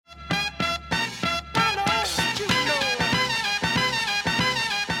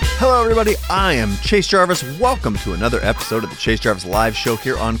Hello, everybody. I am Chase Jarvis. Welcome to another episode of the Chase Jarvis Live Show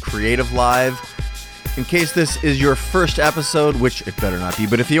here on Creative Live. In case this is your first episode, which it better not be,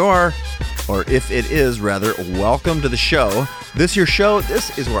 but if you are, or if it is, rather, welcome to the show. This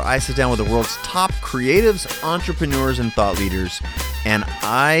is where I sit down with the world's top creatives, entrepreneurs, and thought leaders, and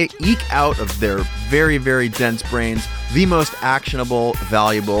I eke out of their very, very dense brains the most actionable,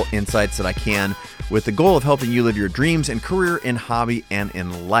 valuable insights that I can, with the goal of helping you live your dreams and career in hobby and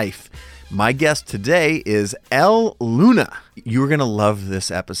in life. My guest today is Elle Luna. You're going to love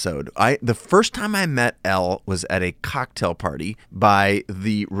this episode. The first time I met Elle was at a cocktail party by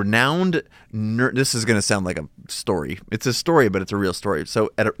the renowned this is going to sound like a story. It's a story, but it's a real story.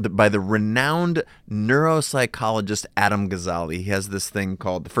 So by the renowned neuropsychologist Adam Gazzaley. He has this thing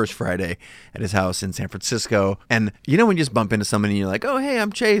called The First Friday at his house in San Francisco. And you know when you just bump into somebody and you're like, oh, hey,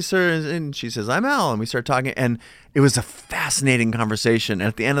 I'm Chase. And she says, I'm Elle. And we start talking. And it was a fascinating conversation. And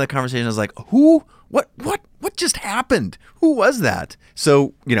at the end of the conversation, I was like, who? What just happened? Who was that?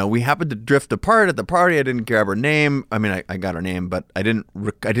 So, we happened to drift apart at the party. I didn't grab her name. I mean, I got her name, but I didn't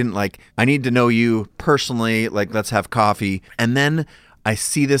I need to know you personally. Like, let's have coffee. And then I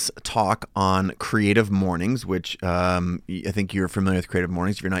see this talk on Creative Mornings, which I think you're familiar with Creative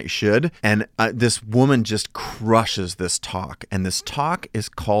Mornings. If you're not, you should. And this woman just crushes this talk. And this talk is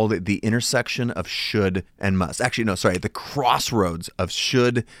called The Intersection of Should and Must. Actually, no, sorry, The Crossroads of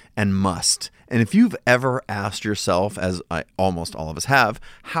Should and Must. And if you've ever asked yourself, as almost all of us have,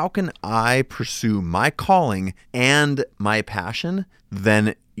 how can I pursue my calling and my passion?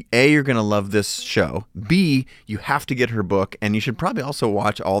 Then A, you're going to love this show. B, you have to get her book, and you should probably also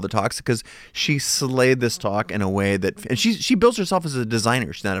watch all the talks because she slayed this talk in a way that, and she builds herself as a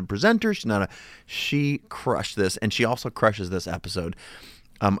designer. She's not a presenter. She crushed this, and she also crushes this episode.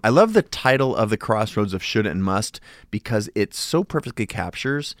 I love the title of The Crossroads of Should and Must because it so perfectly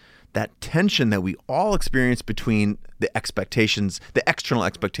captures that tension that we all experience between the expectations, the external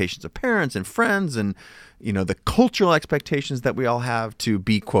expectations of parents and friends and, the cultural expectations that we all have to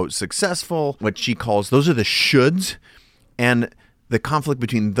be, quote, successful, what she calls, those are the shoulds, and the conflict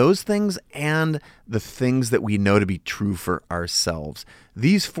between those things and the things that we know to be true for ourselves.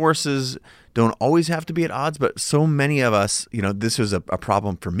 These forces don't always have to be at odds, but so many of us, this was a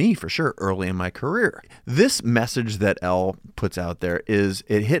problem for me for sure early in my career. This message that Elle puts out there it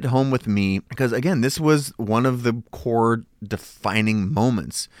hit home with me because, again, this was one of the core defining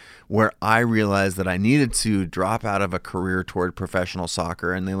moments where I realized that I needed to drop out of a career toward professional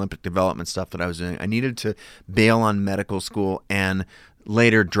soccer and the Olympic development stuff that I was doing. I needed to bail on medical school and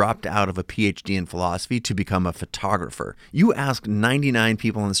later dropped out of a PhD in philosophy to become a photographer. You ask 99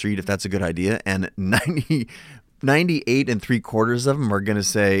 people on the street if that's a good idea, and 98 3/4 of them are going to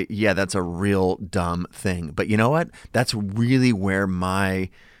say, yeah, that's a real dumb thing. But you know what? That's really where my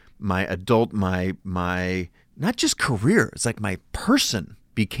adult, my not just career, it's like my person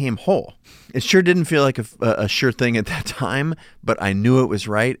became whole. It sure didn't feel like a sure thing at that time, but I knew it was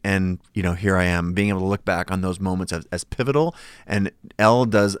right. And, here I am being able to look back on those moments as pivotal. And Elle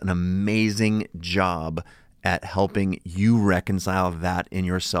does an amazing job at helping you reconcile that in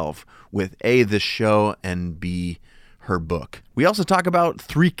yourself with A, this show, and B, her book. We also talk about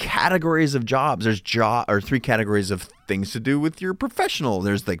 3 categories of jobs. There's 3 categories of things to do with your professional.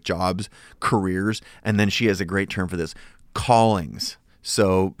 There's like jobs, careers, and then she has a great term for this, callings.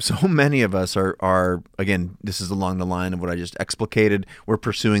 So many of us are, again, this is along the line of what I just explicated. We're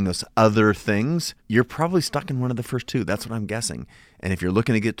pursuing those other things. You're probably stuck in one of the first 2. That's what I'm guessing. And if you're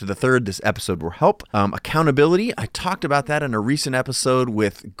looking to get to the 3rd, this episode will help. Accountability. I talked about that in a recent episode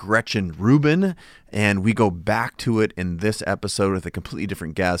with Gretchen Rubin, and we go back to it in this episode with a completely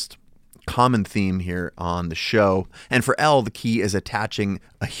different guest. Common theme here on the show. And for Elle, the key is attaching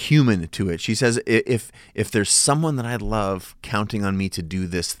a human to it. She says, if there's someone that I love counting on me to do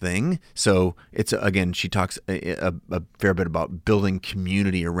this thing. So it's, again, she talks a fair bit about building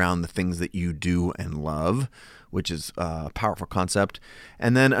community around the things that you do and love, which is a powerful concept.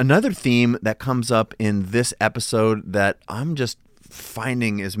 And then another theme that comes up in this episode that I'm just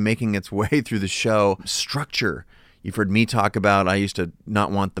finding is making its way through the show, structure. You've heard me talk about I used to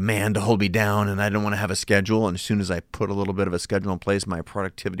not want the man to hold me down and I didn't want to have a schedule. And as soon as I put a little bit of a schedule in place, my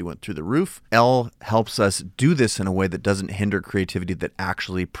productivity went through the roof. Elle helps us do this in a way that doesn't hinder creativity, that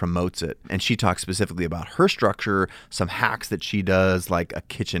actually promotes it. And she talks specifically about her structure, some hacks that she does, like a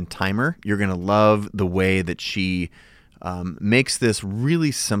kitchen timer. You're going to love the way that she makes this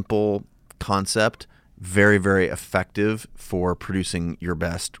really simple concept very, very effective for producing your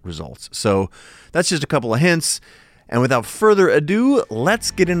best results. So that's just a couple of hints. And without further ado, let's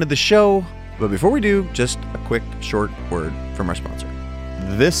get into the show. But before we do, just a quick, short word from our sponsor.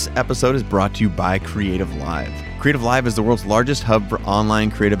 This episode is brought to you by Creative Live. Creative Live is the world's largest hub for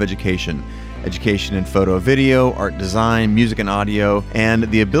online creative education. Education in photo, video, art design, music and audio, and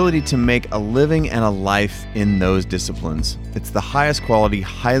the ability to make a living and a life in those disciplines. It's the highest quality,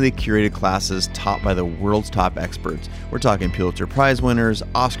 highly curated classes taught by the world's top experts. We're talking Pulitzer Prize winners,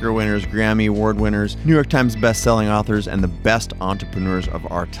 Oscar winners, Grammy Award winners, New York Times best-selling authors, and the best entrepreneurs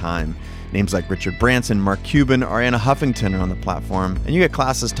of our time. Names like Richard Branson, Mark Cuban, Arianna Huffington are on the platform. And you get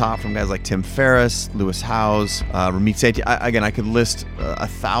classes taught from guys like Tim Ferriss, Lewis Howes, Ramit Sethi. I could list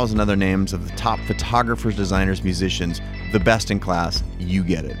 1,000 other names of the top photographers, designers, musicians, the best in class. You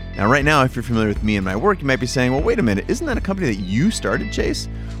get it. Now, right now, if you're familiar with me and my work, you might be saying, well, wait a minute, isn't that a company that you started, Chase?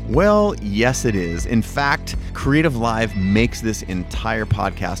 Well, yes, it is. In fact, Creative Live makes this entire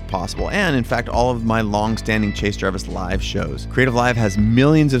podcast possible, and in fact, all of my long-standing Chase Jarvis live shows. Creative Live has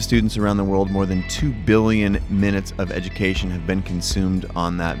millions of students around the world. More than 2 billion minutes of education have been consumed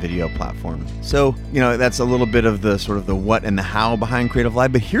on that video platform. So, that's a little bit of the sort of the what and the how behind Creative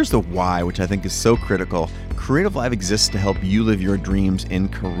Live, but here's the why, which I think is so critical. Creative Live exists to help you live your dreams in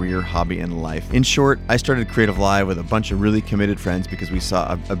career, hobby, and life. In short, I started Creative Live with a bunch of really committed friends because we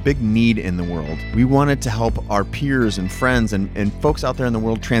saw a big need in the world. We wanted to help our peers and friends and folks out there in the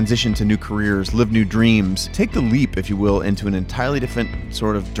world transition to new careers, live new dreams, take the leap, if you will, into an entirely different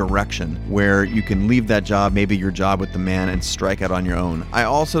sort of direction where you can leave that job, maybe your job with the man, and strike out on your own. I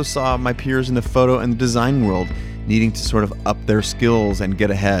also saw my peers in the photo and the design world needing to sort of up their skills and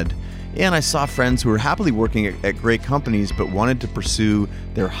get ahead. And I saw friends who were happily working at great companies but wanted to pursue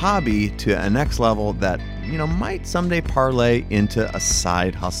their hobby to a next level that, might someday parlay into a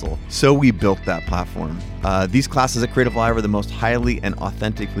side hustle. So we built that platform. These classes at Creative Live are the most highly and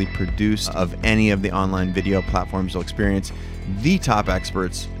authentically produced of any of the online video platforms you'll experience. The top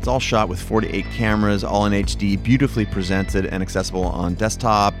experts. It's all shot with 4 to 8 cameras, all in HD, beautifully presented and accessible on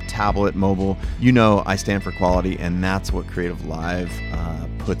desktop, tablet, mobile. I stand for quality, and that's what Creative Live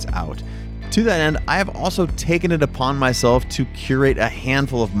puts out. To that end, I have also taken it upon myself to curate a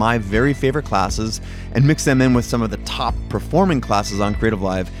handful of my very favorite classes and mix them in with some of the top performing classes on Creative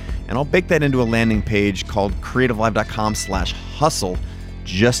Live, and I'll bake that into a landing page called creativelive.com/hustle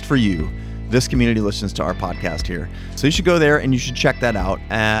just for you. This community listens to our podcast here. So you should go there and you should check that out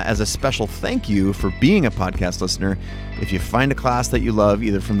as a special thank you for being a podcast listener. If you find a class that you love,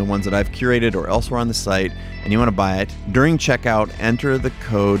 either from the ones that I've curated or elsewhere on the site, and you want to buy it, during checkout, enter the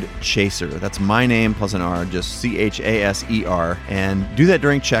code CHASER. That's my name plus an R, just CHASER. And do that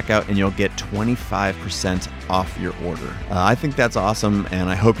during checkout and you'll get 25% off your order. I think that's awesome, and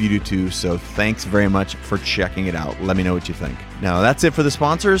I hope you do too. So thanks very much for checking it out. Let me know what you think. Now, that's it for the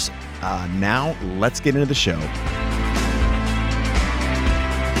sponsors. Now, let's get into the show.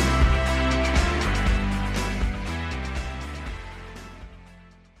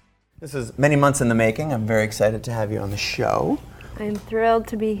 This is many months in the making. I'm very excited to have you on the show. I'm thrilled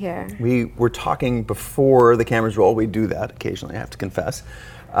to be here. We were talking before the cameras roll. We do that occasionally, I have to confess,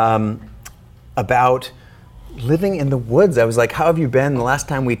 about living in the woods. I was like, how have you been? The last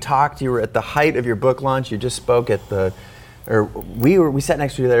time we talked, you were at the height of your book launch. You just spoke at we sat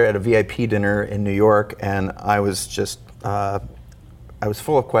next to each other at a VIP dinner in New York, and I was just, I was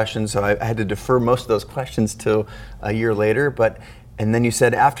full of questions, so I had to defer most of those questions till a year later. And then you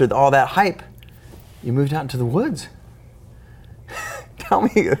said after all that hype, you moved out into the woods. Tell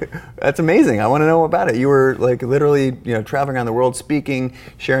me, that's amazing. I want to know about it. You were like literally, traveling around the world, speaking,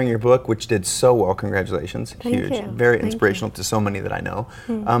 sharing your book, which did so well. Congratulations. Thank Huge. you. Very inspirational to so many that I know.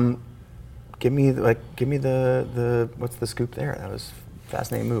 Give me the what's the scoop there? That was a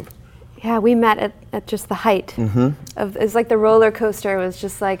fascinating move. Yeah, we met at just the height of, it's like the roller coaster was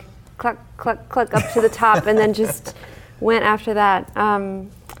just like cluck, cluck, cluck up to the top and then just went after that.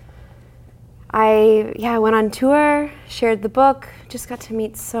 I went on tour, shared the book, just got to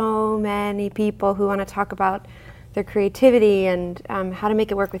meet so many people who want to talk about their creativity and how to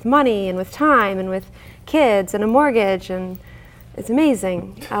make it work with money and with time and with kids and a mortgage, and it's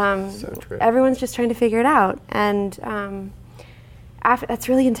amazing. So true. Everyone's just trying to figure it out, and that's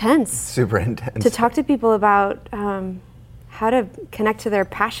really intense. Super intense. To talk to people about how to connect to their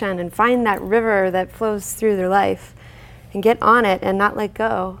passion and find that river that flows through their life and get on it and not let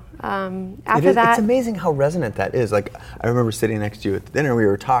go. It's amazing how resonant that is. Like, I remember sitting next to you at the dinner, we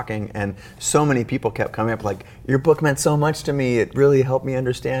were talking, and so many people kept coming up like, your book meant so much to me, it really helped me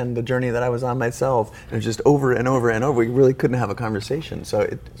understand the journey that I was on myself. And it was just over and over and over, we really couldn't have a conversation. So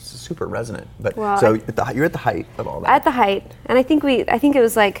it's super resonant. But you're at the height of all that. At the height, and I think it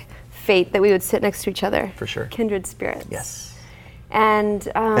was like fate that we would sit next to each other. For sure. Kindred spirits. Yes.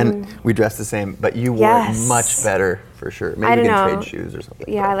 And we dressed the same, but you wore it much better for sure. Maybe we can trade shoes or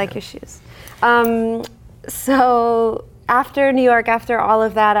something. Yeah, I like your shoes. So after New York, after all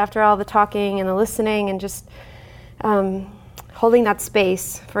of that, after all the talking and the listening and just holding that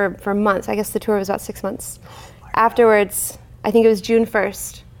space for months, I guess the tour was about 6 months. Afterwards, I think it was June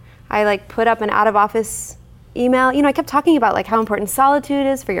 1st, I put up an out of office email. I kept talking about how important solitude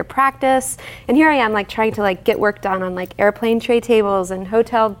is for your practice. And here I am trying to get work done on airplane tray tables and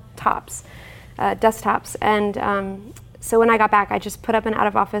hotel tops, desktops. And so when I got back, I just put up an out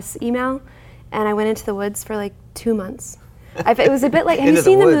of office email and I went into the woods for 2 months. It was a bit have you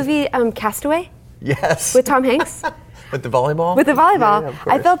seen the movie Castaway? Yes. With Tom Hanks? With the volleyball? With the volleyball. Yeah, of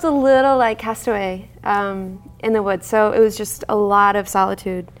course. I felt a little like Castaway in the woods. So it was just a lot of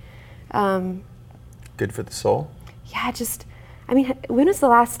solitude. Good for the soul? Yeah, when was the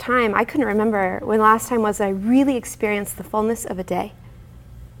last time? I couldn't remember when the last time was that I really experienced the fullness of a day.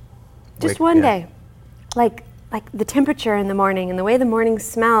 Just one day. Like the temperature in the morning and the way the morning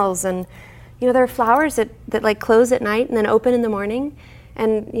smells. And, there are flowers that close at night and then open in the morning.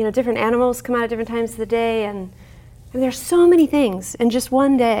 And, different animals come out at different times of the day. And there's so many things in just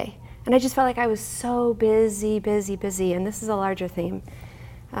one day. And I just felt like I was so busy. And this is a larger theme.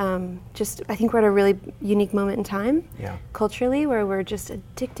 I think we're at a really unique moment in time, culturally, where we're just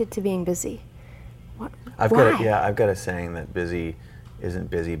addicted to being busy. Why? I've got a saying that busy isn't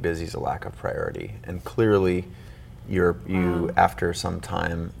busy. Busy is a lack of priority, and clearly, you after some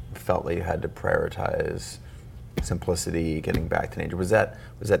time felt like you had to prioritize simplicity, getting back to nature. Was that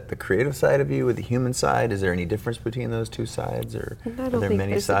the creative side of you, or the human side? Is there any difference between those two sides, or are there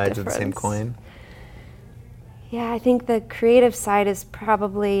many sides of the same coin? Yeah, I think the creative side is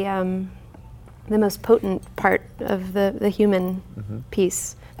probably the most potent part of the human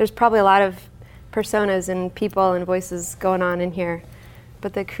piece. There's probably a lot of personas and people and voices going on in here,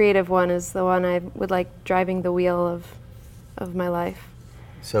 but the creative one is the one I would like driving the wheel of my life.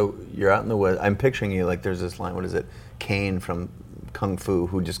 So you're out in the woods. I'm picturing you like there's this line, what is it? Kane from Kung Fu,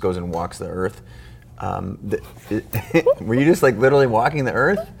 who just goes and walks the earth. Were you just literally walking the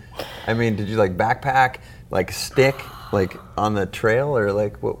earth? I mean, did you backpack, stick, on the trail, or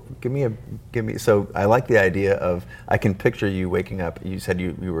give me. So I like the idea of, I can picture you waking up. You said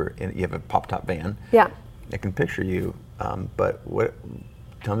you have a pop-top van. Yeah. I can picture you, but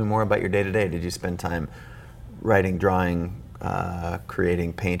tell me more about your day-to-day. Did you spend time writing, drawing,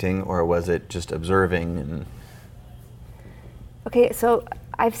 creating, painting, or was it just observing? And okay, so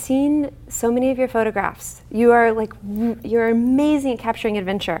I've seen so many of your photographs. You're amazing at capturing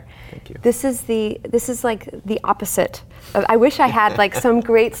adventure. Thank you. This is the opposite. I wish I had some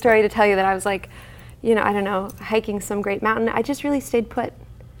great story to tell you that I was I don't know, hiking some great mountain. I just really stayed put.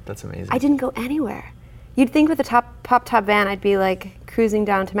 That's amazing. I didn't go anywhere. You'd think with a pop-top van I'd be cruising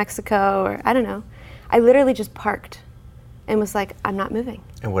down to Mexico, or I don't know. I literally just parked and was I'm not moving.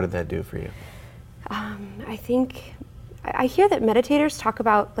 And what did that do for you? I hear that meditators talk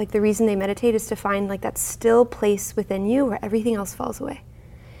about the reason they meditate is to find that still place within you where everything else falls away.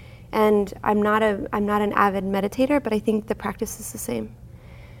 And I'm not an avid meditator, but I think the practice is the same.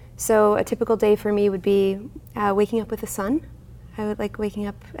 So a typical day for me would be waking up with the sun. I would like waking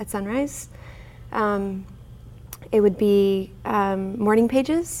up at sunrise. It would be morning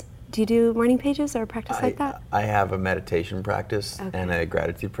pages. Do you do morning pages or practice like that? I have a meditation practice and a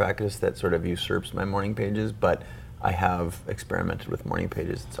gratitude practice that sort of usurps my morning pages, but I have experimented with morning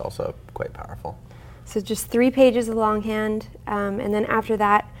pages. It's also quite powerful. So just 3 pages of longhand, and then after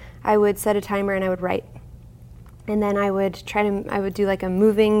that, I would set a timer and I would write. And then I would do a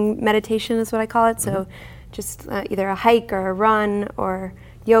moving meditation is what I call it. So just either a hike or a run or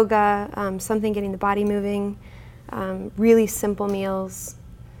yoga, something getting the body moving, really simple meals,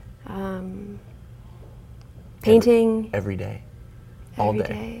 painting. Every day. All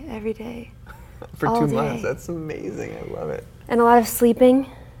day. Every day. For 2 months. That's amazing. I love it. And a lot of sleeping.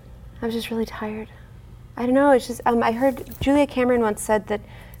 I was just really tired. I don't know. It's just I heard Julia Cameron once said that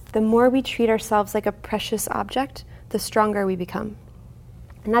the more we treat ourselves like a precious object, the stronger we become.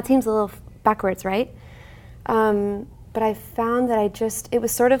 And that seems a little backwards, right? But I found that it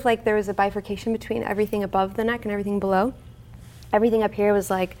was sort of like there was a bifurcation between everything above the neck and everything below. Everything up here was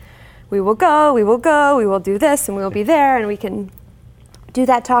we will go, we will do this, and we will be there, and we can do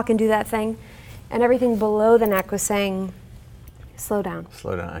that talk and do that thing. And everything below the neck was saying, slow down.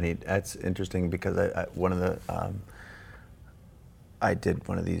 Slow down. That's interesting because I did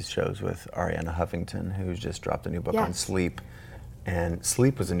one of these shows with Arianna Huffington, who's just dropped a new book on sleep. And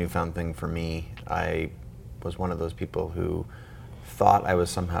sleep was a newfound thing for me. I was one of those people who thought I was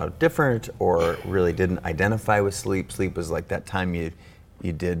somehow different or really didn't identify with sleep. Sleep was like that time you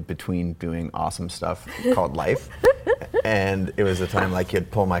did between doing awesome stuff called life. And it was a time like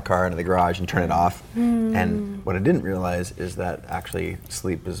you'd pull my car into the garage and turn it off. And what I didn't realize is that actually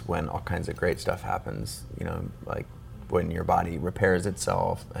sleep is when all kinds of great stuff happens, like when your body repairs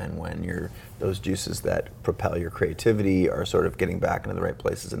itself and when those juices that propel your creativity are sort of getting back into the right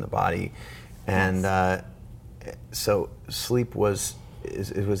places in the body. And so sleep was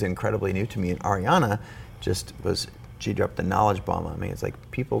incredibly new to me. And Ariana she dropped the knowledge bomb on me. It's like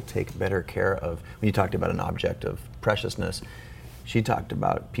people take better care of, when you talked about an object of preciousness, she talked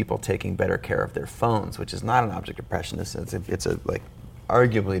about people taking better care of their phones, which is not an object of preciousness. It's a like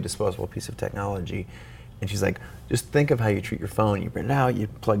arguably disposable piece of technology. And she's like, just think of how you treat your phone. You bring it out, you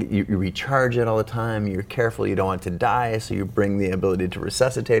plug it, you recharge it all the time, you're careful, you don't want it to die, so you bring the ability to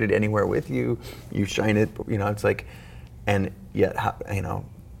resuscitate it anywhere with you, you shine it, it's like, and yet,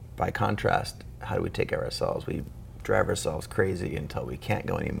 by contrast, how do we take care of ourselves? We drive ourselves crazy until we can't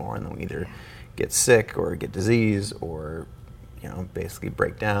go anymore, and then we either get sick or get disease or, basically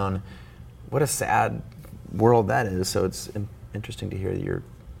break down. What a sad world that is. So it's interesting to hear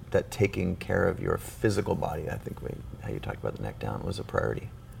that taking care of your physical body, I think how you talked about the neck down, was a priority.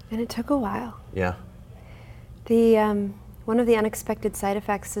 And it took a while. Yeah. One of the unexpected side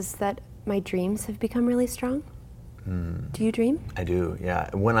effects is that my dreams have become really strong. Do you dream? I do, yeah.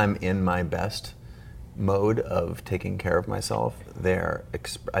 When I'm in my best mode of taking care of myself,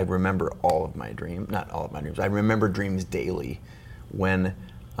 I remember all of my dreams, not all of my dreams, I remember dreams daily when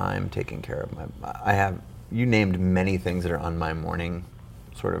I'm taking care of you named many things that are on my morning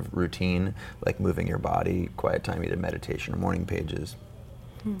sort of routine, like moving your body, quiet time, either meditation or morning pages,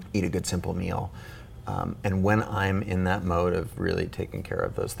 eat a good simple meal. And when I'm in that mode of really taking care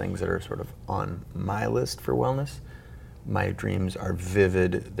of those things that are sort of on my list for wellness, my dreams are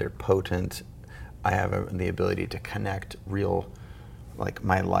vivid, they're potent. I have the ability to connect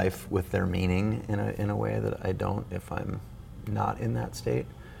my life with their meaning in a way that I don't if I'm not in that state.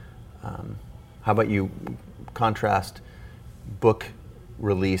 How about you contrast book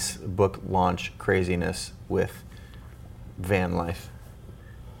release, book launch craziness with van life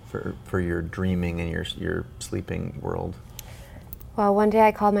for your dreaming and your sleeping world? Well, one day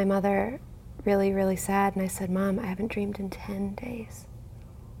I called my mother really, really sad, and I said, "Mom, I haven't dreamed in 10 days.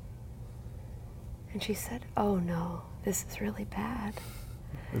 And she said, "Oh no, this is really bad.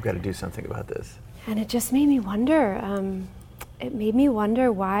 We've got to do something about this." And it just made me wonder. It made me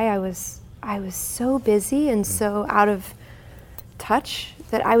wonder why I was so busy and so out of touch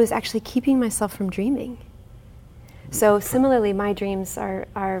that I was actually keeping myself from dreaming. So similarly, my dreams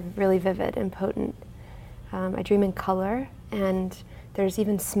are really vivid and potent. I dream in color, and there's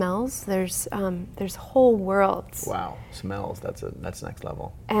even smells. There's whole worlds. Wow, smells. That's next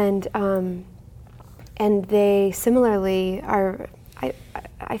level. And they similarly are.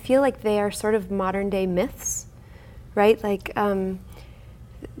 I feel like they are sort of modern day myths, right? Like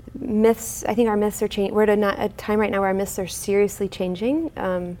myths. I think our myths are changing. We're at a time right now where our myths are seriously changing.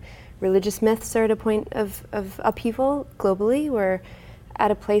 Religious myths are at a point of upheaval globally. We're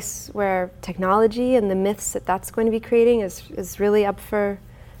at a place where technology and the myths that's going to be creating is really up for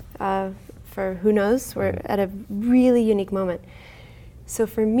who knows. We're at a really unique moment. So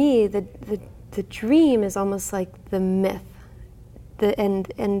for me, the dream is almost like the myth.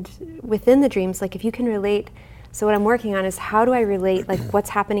 And within the dreams, like if you can relate. So what I'm working on is how do I relate like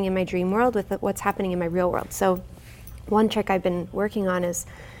what's happening in my dream world with what's happening in my real world. So one trick I've been working on is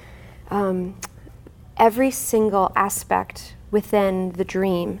every single aspect within the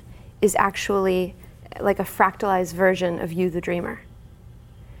dream is actually like a fractalized version of you, the dreamer.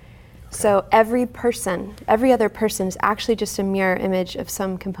 Okay. So every other person is actually just a mirror image of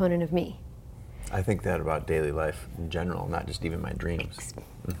some component of me. I think that about daily life in general, not just even my dreams.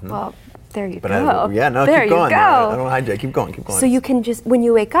 Mm-hmm. Well, there you go. There keep going. You go. I don't hijack. Keep going. So you can just, when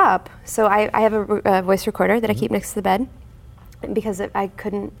you wake up, so I have a voice recorder that I keep next to the bed because I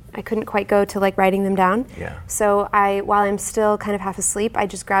couldn't quite go to like writing them down. Yeah. So while I'm still kind of half asleep, I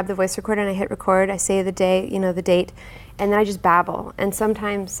just grab the voice recorder and I hit record. I say the date, and then I just babble. And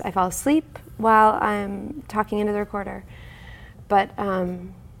sometimes I fall asleep while I'm talking into the recorder. But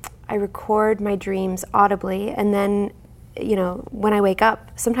I record my dreams audibly, and then, when I wake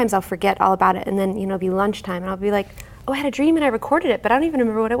up, sometimes I'll forget all about it, and then, it'll be lunchtime, and I'll be like, oh, I had a dream and I recorded it, but I don't even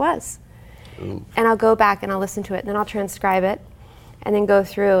remember what it was. Ooh. And I'll go back and I'll listen to it, and then I'll transcribe it, and then go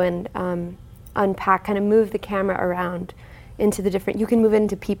through and unpack, kind of move the camera around into the different, you can move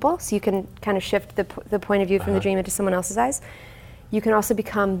into people, so you can kind of shift the point of view from the dream into someone else's eyes. You can also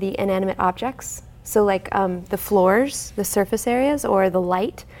become the inanimate objects So like the floors, the surface areas, or the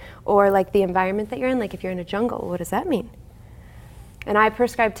light, or like the environment that you're in. Like if you're in a jungle, what does that mean? And I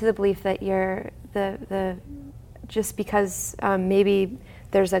prescribe to the belief that you're just because maybe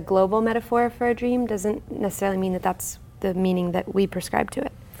there's a global metaphor for a dream doesn't necessarily mean that that's the meaning that we prescribe to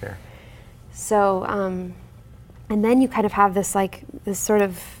it. Fair. So, and then you kind of have this sort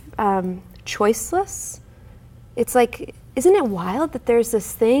of choiceless. It's like, isn't it wild that there's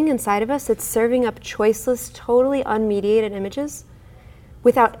this thing inside of us that's serving up choiceless, totally unmediated images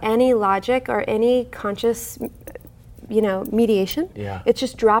without any logic or any conscious, mediation? Yeah. It's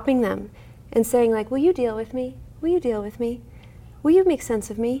just dropping them and saying like, will you deal with me? Will you deal with me? Will you make sense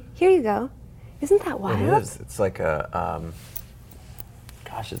of me? Here you go. Isn't that wild? It is. It's like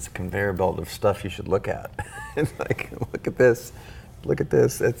it's a conveyor belt of stuff you should look at. It's like, look at this. Look at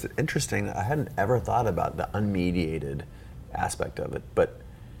this. It's interesting. I hadn't ever thought about the unmediated aspect of it, but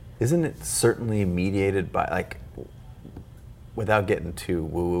isn't it certainly mediated by, like, without getting too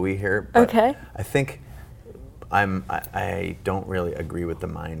woo-woo-y here, but okay. I think I don't really agree with the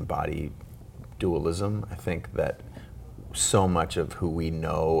mind-body dualism. I think that so much of who we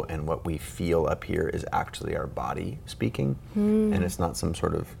know and what we feel up here is actually our body speaking, and it's not some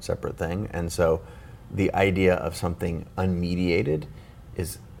sort of separate thing. And so the idea of something unmediated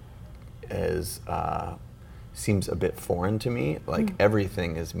seems a bit foreign to me. Like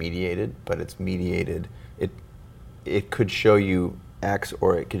everything is mediated, but it's mediated. It could show you X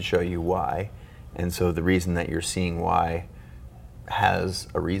or it could show you Y. And so the reason that you're seeing Y has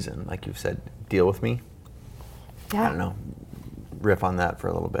a reason. Like you've said, deal with me. Yeah. I don't know. Riff on that for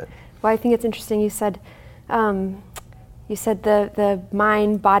a little bit. Well, I think it's interesting. You said the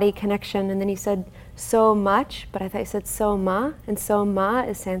mind-body connection, and then you said so much, but I thought you said soma, and soma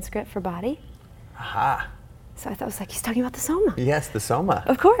is Sanskrit for body. Aha. So I thought it was like he's talking about the soma. Yes, the soma.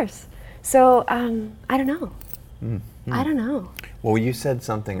 Of course. So I don't know. I don't know. Well, you said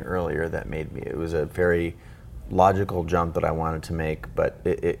something earlier that made me. It was a very logical jump that I wanted to make, but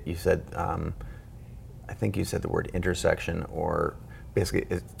you said. I think you said the word intersection, or basically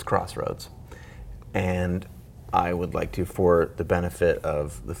it's crossroads. And I would like to, for the benefit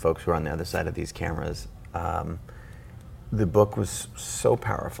of the folks who are on the other side of these cameras, the book was so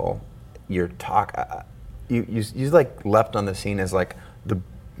powerful. Your talk, you like leapt on the scene as like the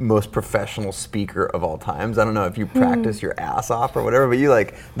most professional speaker of all times. I don't know if you practice your ass off or whatever, but you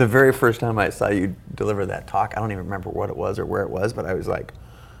like, the very first time I saw you deliver that talk, I don't even remember what it was or where it was, but I was like,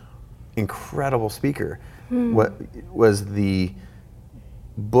 incredible speaker. What was the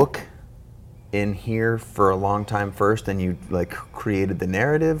book in here for a long time first, and you like created the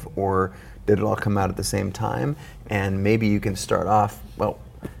narrative, or did it all come out at the same time? And maybe you can start off, well,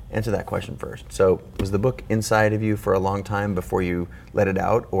 answer that question first. So was the book inside of you for a long time before you let it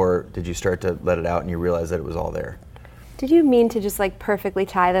out, or did you start to let it out and you realize that it was all there? Did you mean to just like perfectly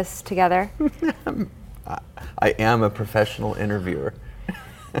tie this together? I am a professional interviewer.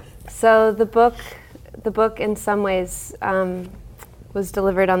 So the book in some ways was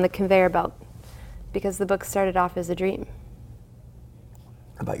delivered on the conveyor belt, because the book started off as a dream.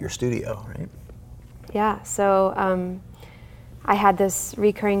 About your studio, right? Yeah, so I had this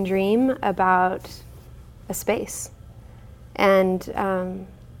recurring dream about a space. And,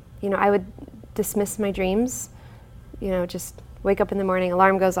 I would dismiss my dreams, just wake up in the morning,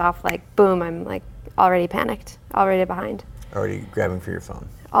 alarm goes off, like, boom, I'm like already panicked, already behind. Already grabbing for your phone.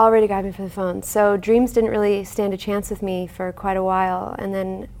 Already grabbing for the phone. So dreams didn't really stand a chance with me for quite a while. And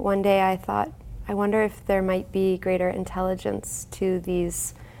then one day I thought, I wonder if there might be greater intelligence to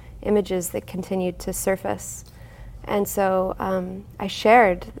these images that continued to surface. And so I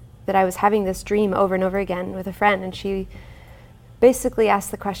shared that I was having this dream over and over again with a friend, and she basically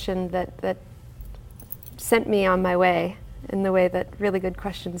asked the question that sent me on my way in the way that really good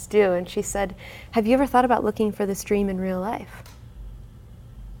questions do. And she said, have you ever thought about looking for this dream in real life?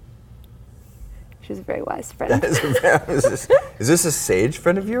 She was a very wise friend. Is this a sage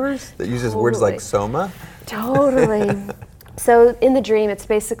friend of yours that uses words like soma? Totally. So in the dream, it's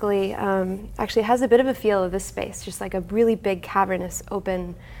basically, actually has a bit of a feel of this space, just like a really big cavernous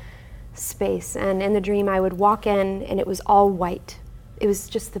open space. And in the dream, I would walk in and it was all white. It was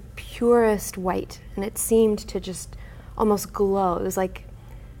just the purest white. And it seemed to just almost glow. It was like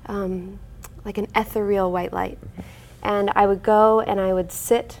an ethereal white light. And I would go and I would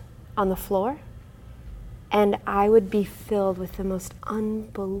sit on the floor, and I would be filled with the most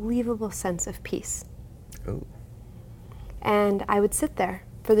unbelievable sense of peace. Ooh. And I would sit there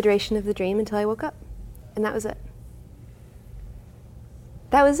for the duration of the dream until I woke up. And that was it.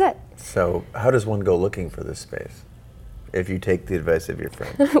 That was it. So how does one go looking for this space? if you take the advice of your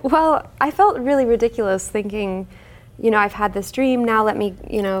friend? Well, I felt really ridiculous thinking, I've had this dream, now let me,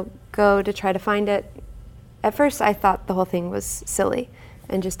 go to try to find it. At first, I thought the whole thing was silly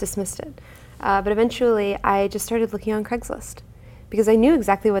and just dismissed it. But eventually, I just started looking on Craigslist because I knew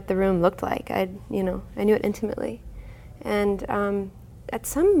exactly what the room looked like. I knew it intimately. And at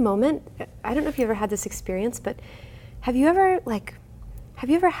some moment, I don't know if you ever had this experience, but have you ever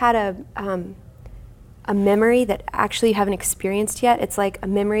had a memory that actually you haven't experienced yet? It's like a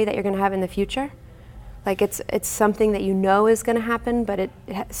memory that you're going to have in the future. Like it's something that you know is going to happen, but it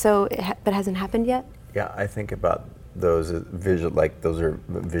hasn't happened yet. Yeah, I think about those those are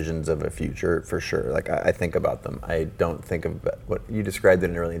visions of a future for sure. Like I think about them. I don't think of what you described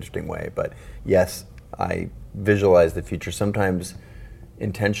in a really interesting way, but yes, I visualize the future sometimes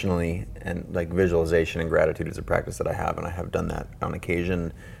intentionally, and like visualization and gratitude is a practice that I have, and I have done that on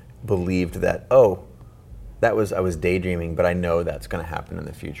occasion. Believed that I was daydreaming, but I know that's going to happen in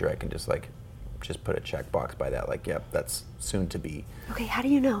the future. I can just put a checkbox by that. Like, yep, that's soon to be. Okay, how do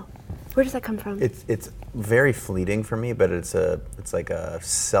you know? Where does that come from? It's very fleeting for me, but it's like a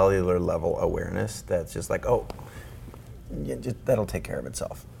cellular level awareness that's just like, that'll take care of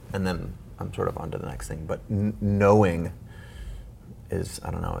itself, and then I'm sort of on to the next thing. But knowing is,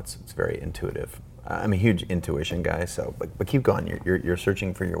 I don't know, it's very intuitive. I'm a huge intuition guy, so but keep going. You're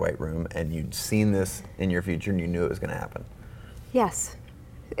searching for your white room, and you'd seen this in your future, and you knew it was going to happen. Yes,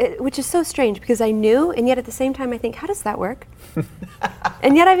 which is so strange because I knew, and yet at the same time I think, how does that work?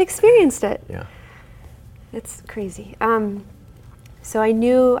 And yet I've experienced it. Yeah, it's crazy. So I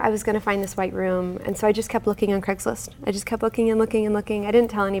knew I was going to find this white room, and so I just kept looking on Craigslist. I just kept looking and looking and looking. I didn't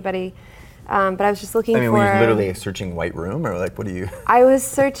tell anybody. But I was just looking for... were you literally searching white room, or like, what do you... I was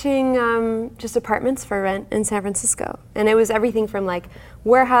searching just apartments for rent in San Francisco. And it was everything from like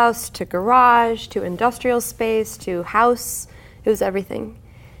warehouse to garage to industrial space to house. It was everything.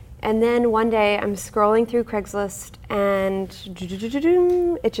 And then one day I'm scrolling through Craigslist and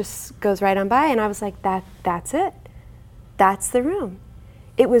it just goes right on by. And I was like, that's it. That's the room.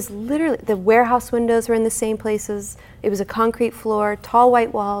 It was literally, the warehouse windows were in the same places. It was a concrete floor, tall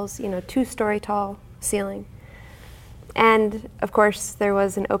white walls, 2-story tall ceiling. And of course, there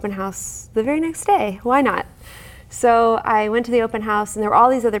was an open house the very next day. Why not? So I went to the open house, and there were all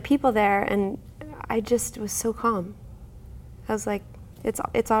these other people there, and I just was so calm. I was like,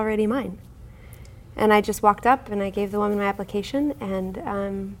 it's already mine. And I just walked up, and I gave the woman my application, and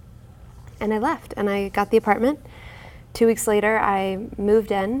I left, and I got the apartment. 2 weeks later, I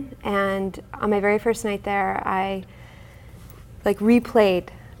moved in, and on my very first night there, I replayed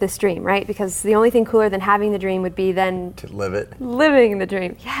this dream, right? Because the only thing cooler than having the dream would be then to live it. Living the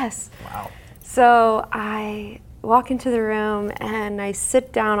dream, yes. Wow. So I walk into the room and I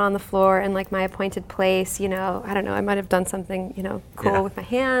sit down on the floor in like my appointed place. I don't know, I might have done something, cool with my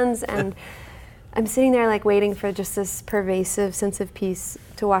hands, and I'm sitting there like waiting for just this pervasive sense of peace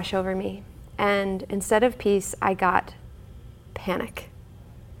to wash over me. And instead of peace, I got panic,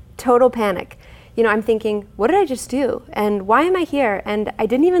 total panic. I'm thinking, what did I just do? And why am I here? And I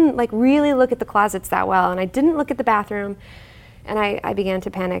didn't even really look at the closets that well, and I didn't look at the bathroom. And I began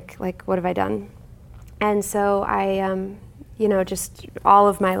to panic, what have I done? And so I, just all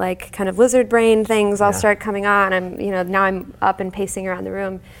of my kind of lizard brain things all start coming on. Now I'm up and pacing around the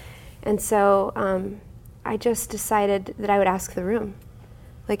room. And so I just decided that I would ask the room.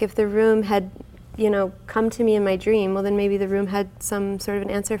 If the room had come to me in my dream, well, then maybe the room had some sort of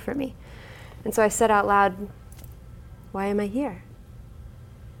an answer for me. And so I said out loud, why am I here?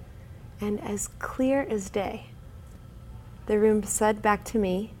 And as clear as day, the room said back to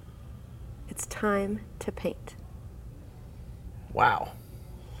me, it's time to paint. Wow.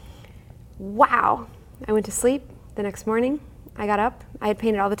 Wow. I went to sleep the next morning. I got up. I had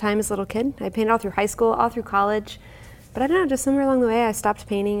painted all the time as a little kid. I painted all through high school, all through college. But I don't know, just somewhere along the way, I stopped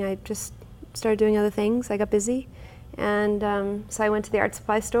painting. I just started doing other things. I got busy. And so I went to the art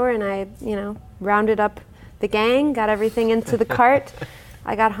supply store and I, rounded up the gang, got everything into the cart.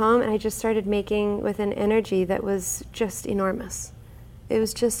 I got home and I just started making with an energy that was just enormous. It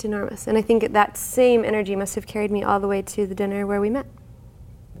was just enormous. And I think that same energy must have carried me all the way to the dinner where we met.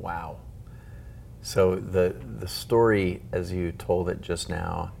 Wow. So the story, as you told it just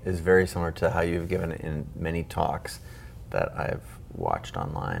now, is very similar to how you've given it in many talks that I've watched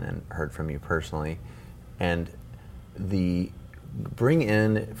online and heard from you personally. And bring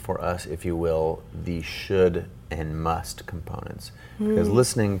in for us, if you will, the should and must components. Because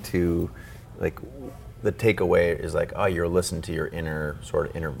listening to, the takeaway is you're listening to your inner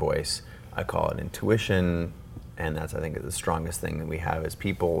voice. I call it intuition, and that's, I think, the strongest thing that we have as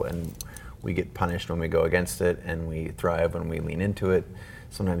people. And we get punished when we go against it, and we thrive when we lean into it.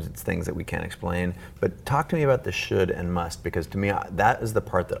 Sometimes it's things that we can't explain. But talk to me about the should and must, because to me, that is the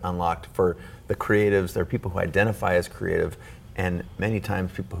part that unlocked for the creatives. There are people who identify as creative, and many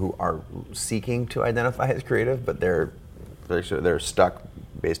times people who are seeking to identify as creative, but they're stuck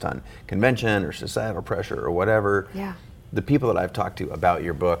based on convention or societal pressure or whatever. Yeah. The people that I've talked to about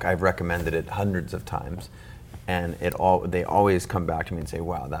your book, I've recommended it hundreds of times, and they always come back to me and say,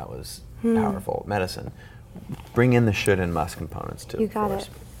 wow, that was powerful medicine. Bring in the should and must components too. You got it.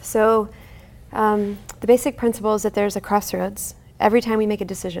 So the basic principle is that there's a crossroads every time we make a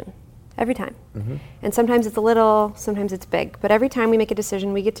decision. Every time. Mm-hmm. And sometimes it's a little, sometimes it's big. But every time we make a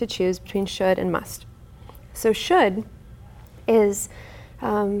decision, we get to choose between should and must. So should is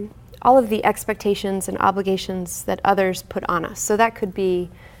all of the expectations and obligations that others put on us. So that could be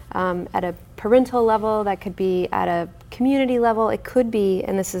at a parental level, that could be at a community level, it could be,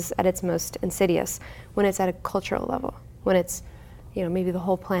 and this is at its most insidious, when it's at a cultural level, when it's, maybe the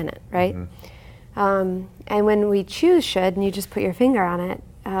whole planet, right? Mm-hmm. And when we choose should, and you just put your finger on it,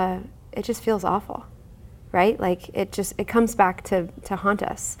 it just feels awful, right? Like it comes back to haunt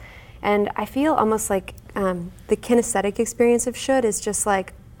us. And I feel almost like the kinesthetic experience of should is just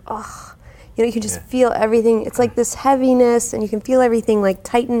like, oh, you can just feel everything. It's like this heaviness, and you can feel everything like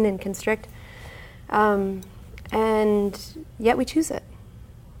tighten and constrict. And yet we choose it.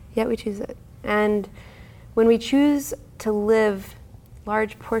 And when we choose to live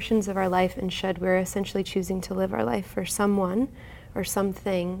large portions of our life in should, we're essentially choosing to live our life for someone or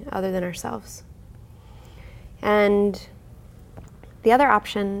something other than ourselves. And the other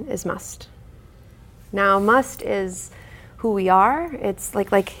option is must. Now, must is who we are. It's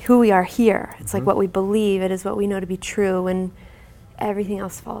like who we are here. It's like what we believe. It is what we know to be true when everything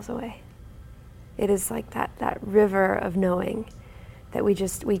else falls away. It is like that river of knowing that we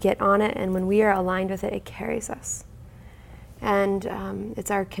get on it, and when we are aligned with it, it carries us. And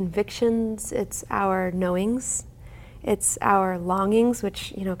it's our convictions, it's our knowings, it's our longings,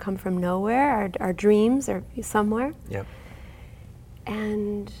 which come from nowhere, our dreams are somewhere. Yep.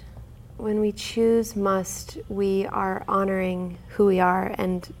 And when we choose must, we are honoring who we are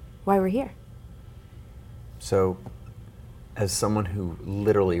and why we're here. So, as someone who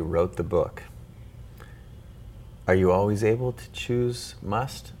literally wrote the book, are you always able to choose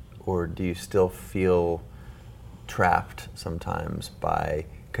must, or do you still feel trapped sometimes by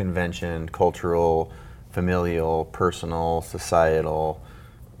convention, cultural, familial, personal, societal?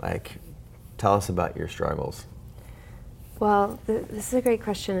 Tell us about your struggles. Well, this is a great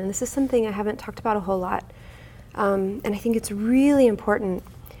question, and this is something I haven't talked about a whole lot. And I think it's really important.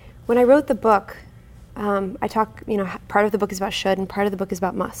 When I wrote the book, I talk, part of the book is about should and part of the book is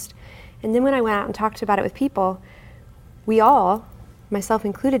about must. And then when I went out and talked about it with people, we all, myself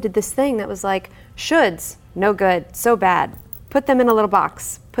included, did this thing that was like, shoulds, no good, so bad. Put them in a little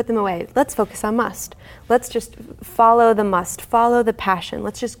box, put them away. Let's focus on must. Let's just follow the must, follow the passion.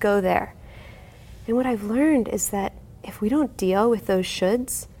 Let's just go there. And what I've learned is that if we don't deal with those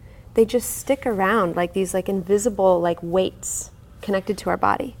shoulds, they just stick around like these invisible weights connected to our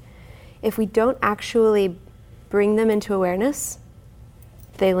body. If we don't actually bring them into awareness,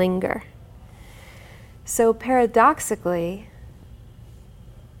 they linger. So paradoxically,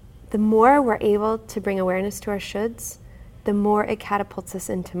 the more we're able to bring awareness to our shoulds, the more it catapults us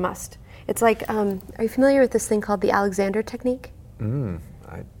into must. It's like, are you familiar with this thing called the Alexander technique?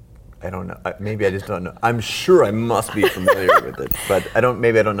 I don't know. Maybe I just don't know. I'm sure I must be familiar with it, but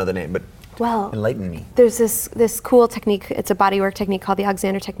maybe I don't know the name, but enlighten me. There's this cool technique. It's a bodywork technique called the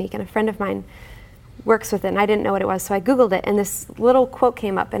Alexander technique, and a friend of mine works with it, and I didn't know what it was, so I Googled it, and this little quote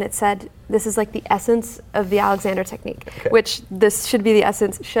came up, and it said, this is like the essence of the Alexander technique, which this should be the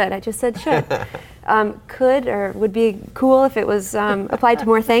essence, should. I just said should. Could or would be cool if it was applied to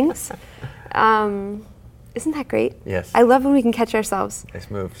more things. Isn't that great? Yes. I love when we can catch ourselves. Nice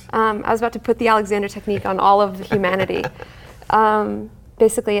moves. I was about to put the Alexander technique on all of humanity.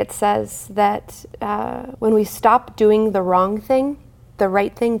 Basically, it says that when we stop doing the wrong thing, the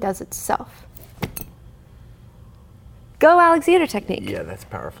right thing does itself. Go Alexander technique. Yeah, that's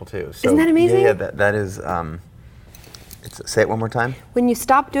powerful too. So, isn't that amazing? Yeah, that is, say it one more time. When you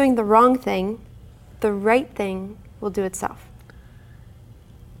stop doing the wrong thing, the right thing will do itself.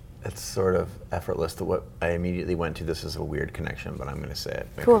 It's sort of effortless to what I immediately went to. This is a weird connection, but I'm going to say it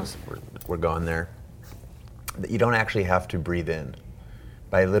because we're going there. That you don't actually have to breathe in.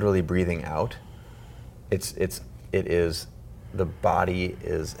 By literally breathing out, it is the body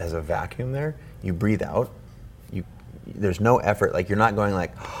has a vacuum there. You breathe out. There's no effort. Like you're not going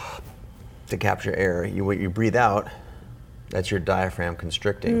to capture air. You breathe out. That's your diaphragm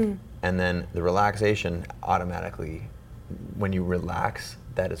constricting, And then the relaxation automatically, when you relax,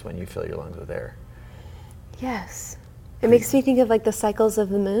 that is when you fill your lungs with air. Yes. It makes me think of like the cycles of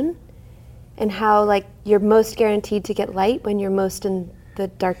the moon and how like you're most guaranteed to get light when you're most in the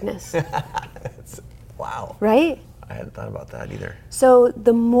darkness. Wow. Right? I hadn't thought about that either. So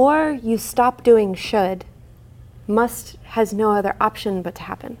the more you stop doing should, must has no other option but to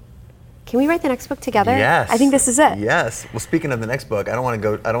happen. Can we write the next book together? Yes. I think this is it. Yes. Well, speaking of the next book, we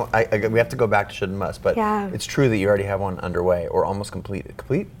have to go back to should and must, but it's true that you already have one underway or almost completed.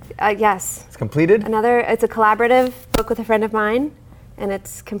 Complete? Yes. It's completed? It's a collaborative book with a friend of mine, and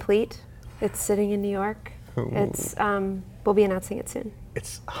it's complete. It's sitting in New York. Ooh. We'll be announcing it soon.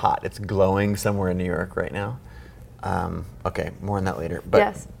 It's hot. It's glowing somewhere in New York right now. Okay, more on that later. But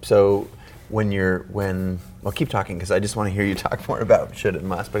yes. So well, keep talking because I just want to hear you talk more about should and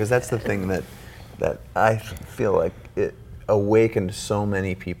must, because that's the thing that I feel like it awakened so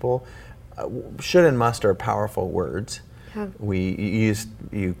many people. Should and must are powerful words. Yeah.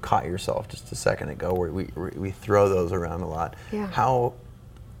 You caught yourself just a second ago where we throw those around a lot. Yeah. How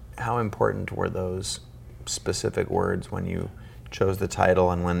important were those specific words when you chose the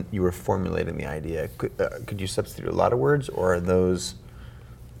title and when you were formulating the idea? Could you substitute a lot of words, or are those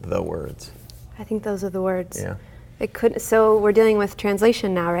the words? I think those are the words. Yeah. So we're dealing with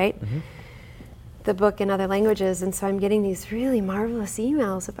translation now, right? Mm-hmm. The book in other languages, and so I'm getting these really marvelous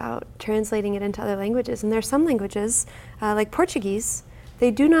emails about translating it into other languages. And there are some languages, like Portuguese,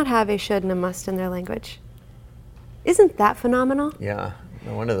 they do not have a should and a must in their language. Isn't that phenomenal? Yeah.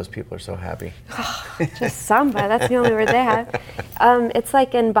 No wonder those people are so happy. Just samba, that's the only word they have. It's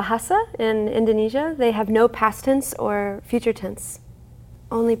like in Bahasa in Indonesia, they have no past tense or future tense,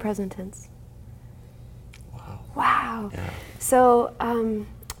 only present tense. Wow. Yeah. So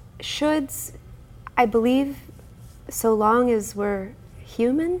shoulds, I believe, so long as we're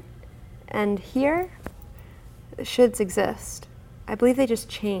human and here, shoulds exist. I believe they just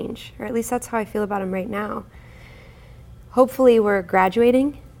change, or at least that's how I feel about them right now. Hopefully we're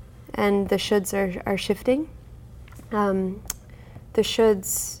graduating and the shoulds are shifting. The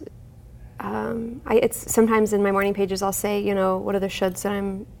shoulds, it's sometimes in my morning pages I'll say, what are the shoulds that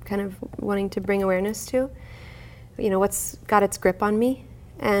I'm kind of wanting to bring awareness to? What's got its grip on me?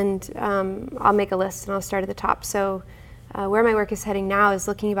 And I'll make a list and I'll start at the top. So where my work is heading now is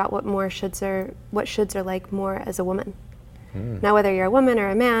looking about what shoulds are like more as a woman. Now, whether you're a woman or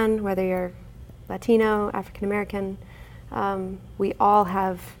a man, whether you're Latino, African American, we all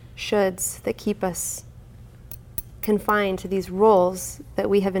have shoulds that keep us confined to these roles that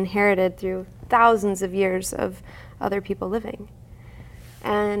we have inherited through thousands of years of other people living.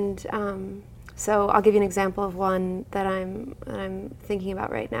 And so I'll give you an example of one that I'm thinking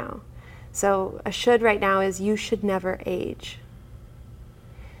about right now. So a should right now is you should never age.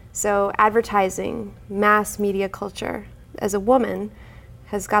 So advertising, mass media culture, as a woman,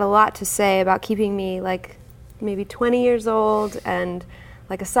 has got a lot to say about keeping me like maybe 20 years old and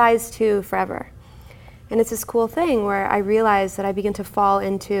like a size 2 forever. And it's this cool thing where I realize that I begin to fall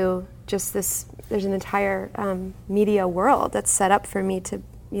into just this, there's an entire media world that's set up for me to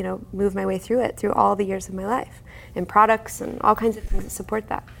move my way through it, through all the years of my life, and products and all kinds of things that support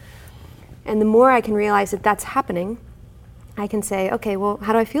that. And the more I can realize that that's happening, I can say, okay, well,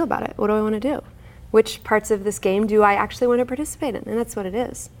 how do I feel about it? What do I want to do? Which parts of this game do I actually want to participate in? And that's what it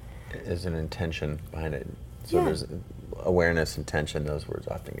is. There's an intention behind it. So there's awareness, intention, those words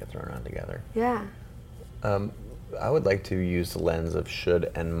often get thrown around together. Yeah. I would like to use the lens of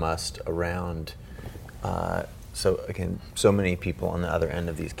should and must around so again, so many people on the other end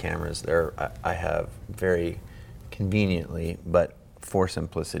of these cameras. I have very conveniently, but for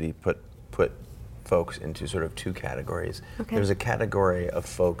simplicity, put folks into sort of 2 categories. Okay. There's a category of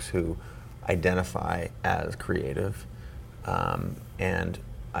folks who identify as creative, and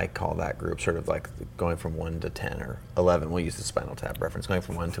I call that group sort of like going from 1 to 10 or 11. We'll use the Spinal Tap reference, going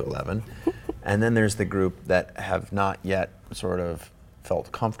from 1 to 11. And then there's the group that have not yet sort of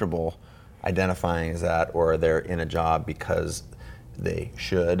felt comfortable identifying as that, or they're in a job because they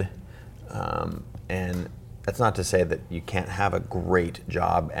should. And that's not to say that you can't have a great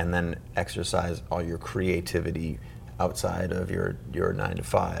job and then exercise all your creativity outside of your 9 to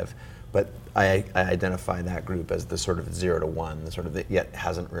 5. But I identify that group as the sort of 0 to 1, the sort of that yet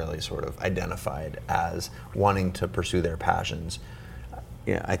hasn't really sort of identified as wanting to pursue their passions.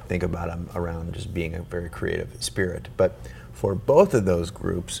 I think about them around just being a very creative spirit. But for both of those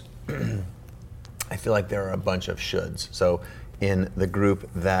groups, I feel like there are a bunch of shoulds. So in the group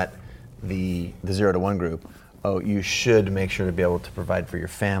that the 0 to 1 group, you should make sure to be able to provide for your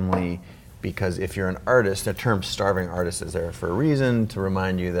family. Because if you're an artist, the term starving artist is there for a reason, to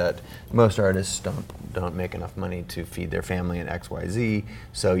remind you that most artists don't make enough money to feed their family in XYZ,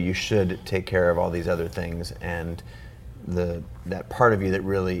 so you should take care of all these other things, and that part of you that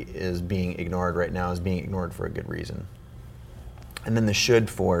really is being ignored right now is being ignored for a good reason. And then the should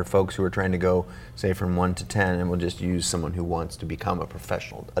for folks who are trying to go, say, from 1 to 10, and we'll just use someone who wants to become a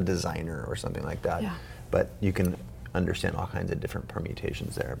professional, a designer or something like that. Yeah. But you can understand all kinds of different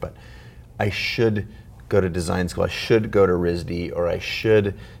permutations there. But I should go to design school, I should go to RISD, or I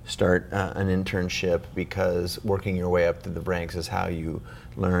should start an internship because working your way up through the ranks is how you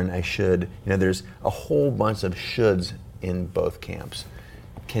learn. I should, there's a whole bunch of shoulds in both camps.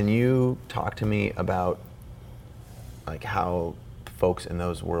 Can you talk to me about like how folks in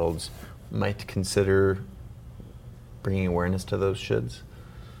those worlds might consider bringing awareness to those shoulds?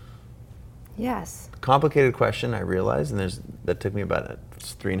 Yes. Complicated question, I realize, and that took me about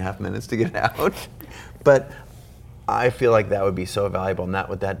 3.5 minutes to get it out. But I feel like that would be so valuable, and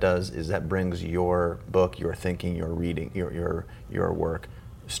what that does is that brings your book, your thinking, your reading, your work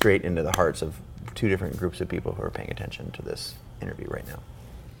straight into the hearts of two different groups of people who are paying attention to this interview right now.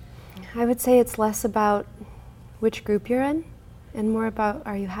 I would say it's less about which group you're in and more about,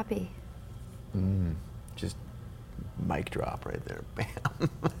 are you happy? Just mic drop right there. Bam.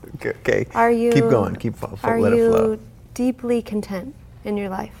 Okay. Are you, keep going. Let it flow. Are you deeply content in your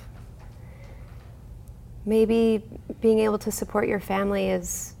life? Maybe being able to support your family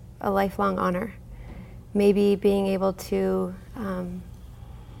is a lifelong honor. Maybe being able to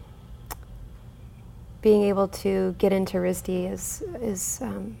get into RISD is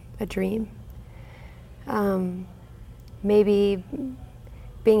a dream. Maybe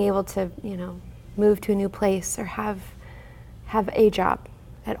being able to, move to a new place or have a job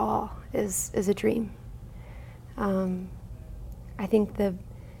at all is a dream. I think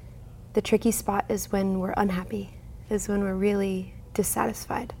the tricky spot is when we're unhappy, is when we're really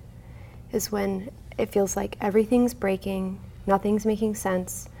dissatisfied, is when it feels like everything's breaking, nothing's making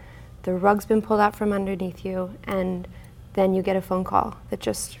sense, the rug's been pulled out from underneath you, and then you get a phone call that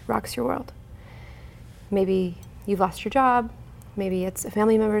just rocks your world. Maybe you've lost your job, maybe it's a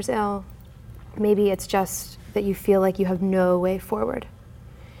family member's ill, maybe it's just that you feel like you have no way forward.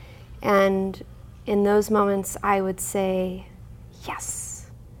 And in those moments, I would say yes,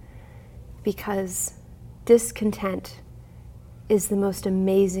 because discontent is the most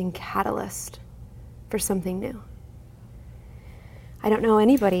amazing catalyst for something new. I don't know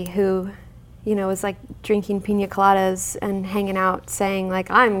anybody who, is like drinking pina coladas and hanging out saying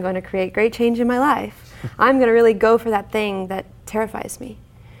like, I'm going to create great change in my life. I'm going to really go for that thing that terrifies me.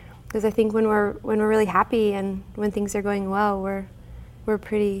 Because I think when we're really happy and when things are going well, we're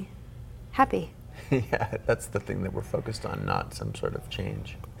pretty happy. Yeah, that's the thing that we're focused on, not some sort of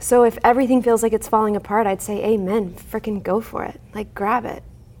change. So if everything feels like it's falling apart, I'd say amen, frickin' go for it. Like grab it.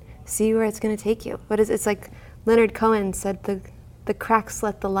 See where it's going to take you. It's like Leonard Cohen said, the cracks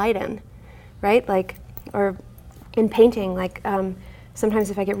let the light in, right? Like, or in painting, like sometimes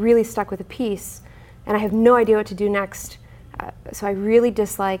if I get really stuck with a piece and I have no idea what to do next, so I really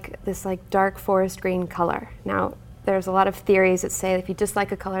dislike this like dark forest green color. Now, there's a lot of theories that say if you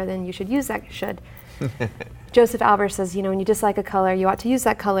dislike a color, then you should use that. Joseph Albers says, when you dislike a color, you ought to use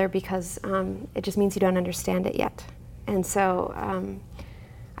that color because it just means you don't understand it yet. And so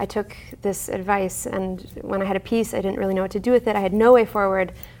I took this advice, and when I had a piece, I didn't really know what to do with it. I had no way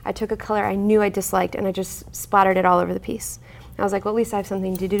forward. I took a color I knew I disliked, and I just splattered it all over the piece. I was like, well, at least I have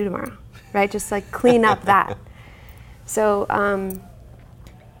something to do tomorrow, right? Just like clean up that. So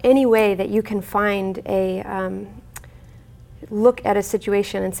any way that you can find a look at a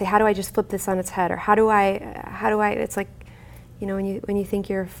situation and say, how do I just flip this on its head? Or how do I, it's like, when you think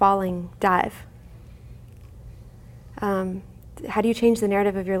you're falling, dive. How do you change the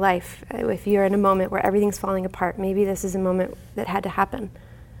narrative of your life if you're in a moment where everything's falling apart? Maybe this is a moment that had to happen.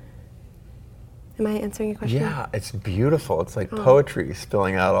 Am I answering your question? Yeah, it's beautiful. It's like poetry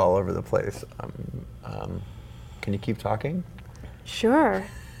spilling out all over the place. Can you keep talking? Sure.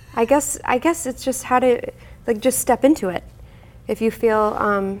 I guess it's just how to just step into it. If you feel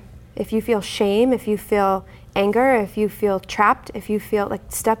shame, if you feel anger, if you feel trapped, if you feel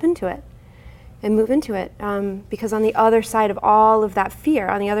step into it and move into it. Because on the other side of all of that fear,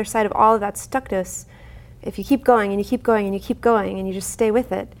 on the other side of all of that stuckness, if you keep going and you keep going and you keep going and you just stay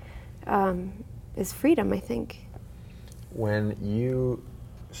with it, is freedom, I think. When you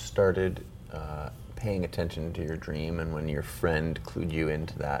started paying attention to your dream and when your friend clued you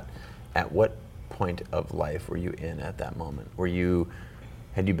into that, at what point of life were you in at that moment?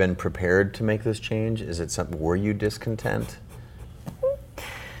 Had you been prepared to make this change? Is it something, were you discontent?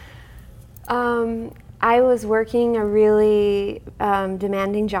 I was working a really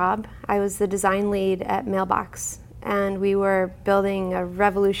demanding job. I was the design lead at Mailbox, and we were building a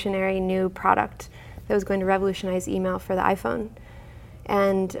revolutionary new product that was going to revolutionize email for the iPhone.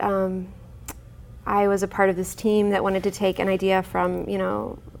 And I was a part of this team that wanted to take an idea from,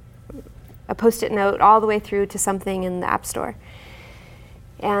 a Post-it note all the way through to something in the App Store.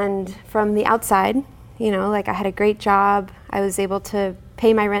 And from the outside, I had a great job. I was able to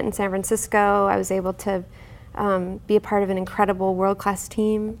pay my rent in San Francisco. I was able to be a part of an incredible world-class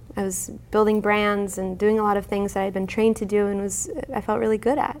team. I was building brands and doing a lot of things that I had been trained to do and I felt really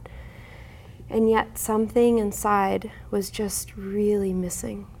good at. And yet something inside was just really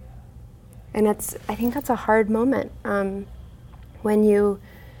missing. And I think that's a hard moment when you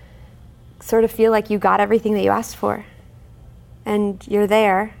sort of feel like you got everything that you asked for. And you're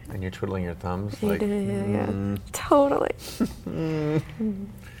there. And you're twiddling your thumbs. Yeah, totally.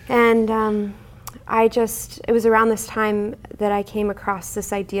 And it was around this time that I came across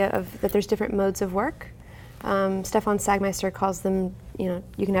this idea of that there's different modes of work. Stefan Sagmeister calls them, you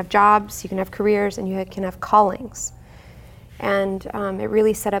can have jobs, you can have careers, and you can have callings. And it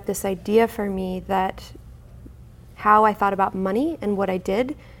really set up this idea for me that how I thought about money and what I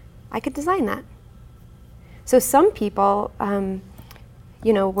did, I could design that. So some people,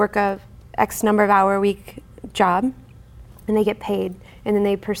 work a X number of hour a week job, and they get paid, and then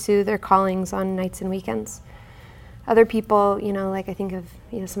they pursue their callings on nights and weekends. Other people, like I think of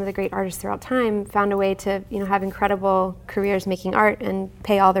some of the great artists throughout time, found a way to have incredible careers making art and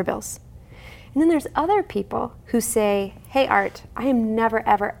pay all their bills. And then there's other people who say, hey, Art, I am never,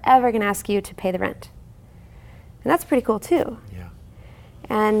 ever, ever going to ask you to pay the rent. And that's pretty cool too. Yeah.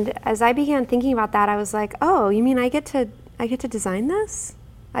 And as I began thinking about that, I was like, oh, you mean I get to design this?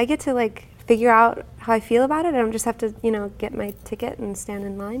 I get to figure out how I feel about it. I don't just have to, get my ticket and stand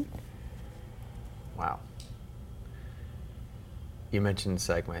in line. Wow. You mentioned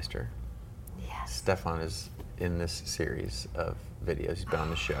Sagmeister. Yes. Stefan is in this series of videos. He's been on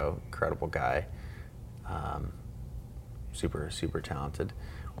the show. Incredible guy. Super, super talented.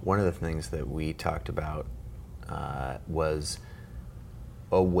 One of the things that we talked about was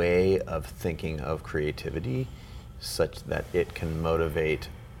a way of thinking of creativity such that it can motivate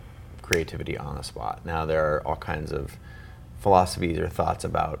creativity on the spot. Now, there are all kinds of philosophies or thoughts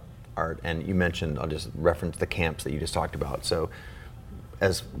about art, and you mentioned, I'll just reference the camps that you just talked about. So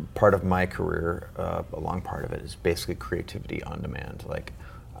as part of my career, a long part of it is basically creativity on demand.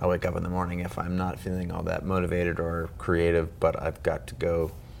 I wake up in the morning, if I'm not feeling all that motivated or creative, but I've got to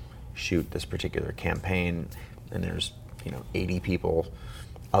go shoot this particular campaign, and there's 80 people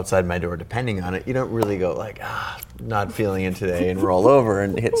outside my door depending on it, you don't really go not feeling it today and roll over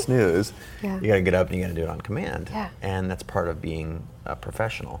and hit snooze. Yeah. You gotta get up and you gotta do it on command. Yeah. And that's part of being a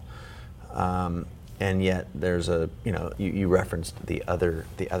professional. And yet there's you referenced the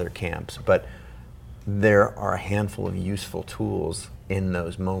other camps, but there are a handful of useful tools in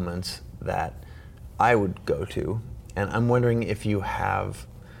those moments that I would go to. And I'm wondering if you have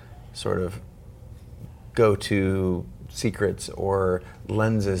sort of go-to secrets or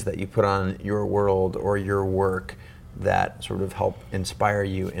lenses that you put on your world or your work that sort of help inspire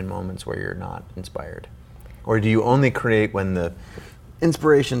you in moments where you're not inspired? Or do you only create when the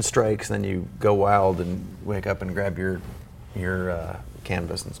inspiration strikes, then you go wild and wake up and grab your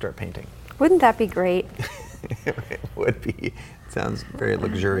canvas and start painting? Wouldn't that be great? It would be. It sounds very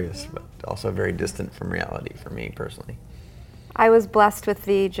luxurious, but also very distant from reality for me personally. I was blessed with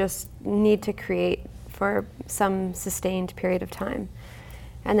the just need to create for some sustained period of time.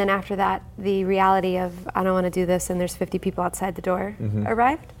 And then after that, the reality of, I don't want to do this, and there's 50 people outside the door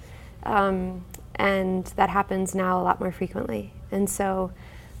arrived. And that happens now a lot more frequently. And so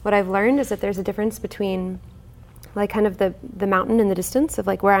what I've learned is that there's a difference between kind of the mountain in the distance of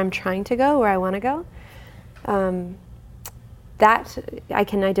where I'm trying to go, where I want to go. That I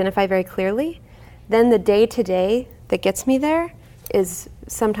can identify very clearly. Then the day-to-day that gets me there is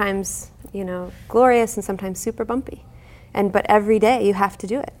sometimes glorious and sometimes super bumpy. But every day you have to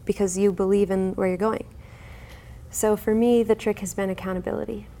do it because you believe in where you're going. So for me, the trick has been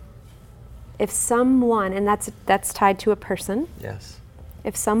accountability. If someone, and that's tied to a person. Yes.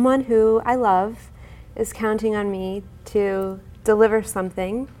 If someone who I love is counting on me to deliver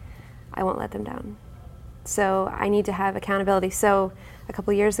something, I won't let them down. So I need to have accountability. So a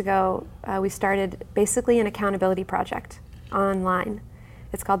couple years ago, we started basically an accountability project online.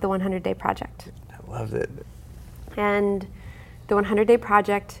 It's called the 100-Day Project. I loved it. And the 100-Day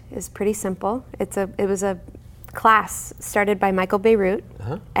Project is pretty simple. It was a class started by Michael Beirut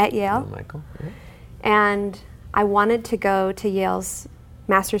at Yale. Oh, Michael. Yeah. And I wanted to go to Yale's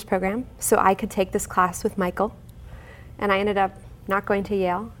master's program so I could take this class with Michael. And I ended up not going to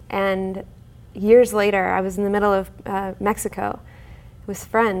Yale. And years later, I was in the middle of Mexico with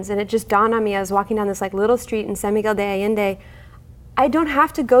friends, and it just dawned on me, I was walking down this like little street in San Miguel de Allende, I don't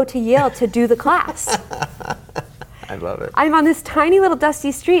have to go to Yale to do the class. I love it. I'm on this tiny little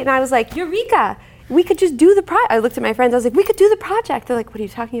dusty street, and I was like, Eureka! We could just do the project. I looked at my friends, I was like, we could do the project. They're like, what are you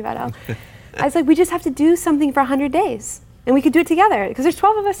talking about, Elle? I was like, we just have to do something for 100 days, and we could do it together, because there's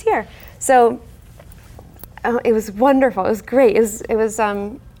 12 of us here. So it was wonderful. It was great. It was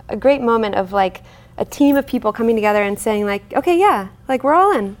a great moment of like a team of people coming together and saying like, okay, yeah, like we're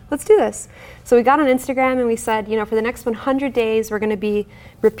all in. Let's do this. So we got on Instagram and we said, for the next 100 days, we're going to be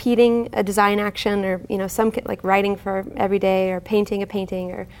repeating a design action, or some like writing for every day, or painting a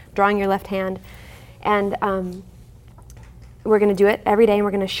painting, or drawing your left hand, and we're going to do it every day, and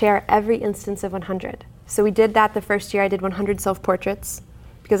we're going to share every instance of 100. So we did that the first year. I did 100 self-portraits,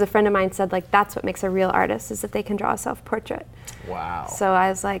 because a friend of mine said, like, that's what makes a real artist, is that they can draw a self-portrait. Wow. So I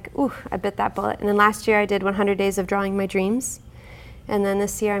was like, ooh, I bit that bullet. And then last year I did 100 days of drawing my dreams. And then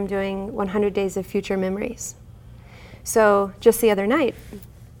this year I'm doing 100 days of future memories. So just the other night,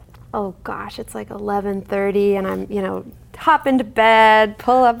 oh gosh, it's like 11:30, and I'm, hop into bed,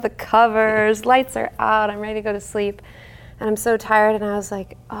 pull up the covers, lights are out, I'm ready to go to sleep. And I'm so tired, and I was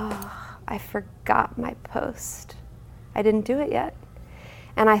like, oh, I forgot my post. I didn't do it yet.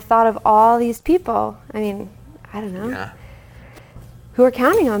 And I thought of all these people, I don't know, who are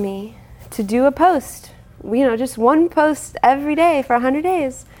counting on me to do a post, just one post every day for 100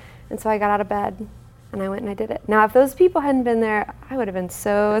 days. And so I got out of bed and I went and I did it. Now, if those people hadn't been there, I would have been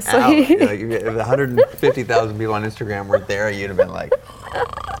so asleep. If the 150,000 people on Instagram weren't there, you'd have been like...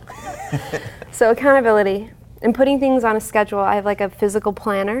 So accountability and putting things on a schedule. I have like a physical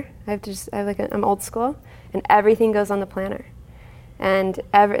planner. I'm old school, and everything goes on the planner. And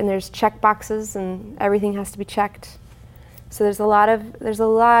there's check boxes, and everything has to be checked. So there's a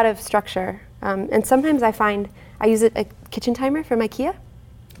lot of structure. And sometimes I find I use a kitchen timer from IKEA,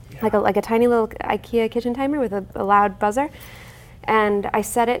 like a tiny little IKEA kitchen timer with a loud buzzer, and I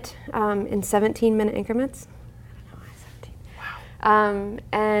set it in 17-minute increments. I don't know why 17. Wow.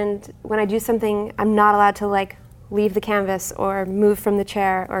 And when I do something, I'm not allowed to like leave the canvas or move from the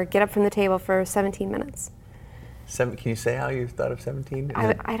chair or get up from the table for 17 minutes. Can you say how you thought of 17?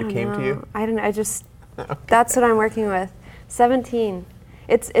 I don't know. Came to you? I don't know. I just that's what I'm working with. 17.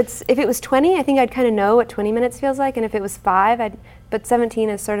 It's if it was 20, I think I'd kind of know what 20 minutes feels like, and if it was 5, but 17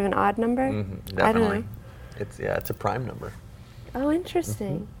 is sort of an odd number. Definitely. I don't know. It's a prime number. Oh,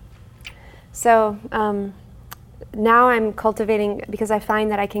 interesting. So now I'm cultivating, because I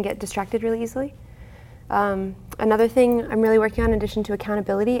find that I can get distracted really easily. Another thing I'm really working on, in addition to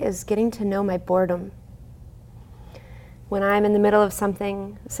accountability, is getting to know my boredom. When I'm in the middle of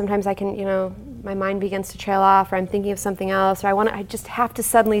something, sometimes I can, my mind begins to trail off, or I'm thinking of something else, or I just have to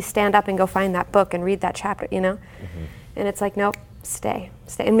suddenly stand up and go find that book and read that chapter, And it's like, nope, stay.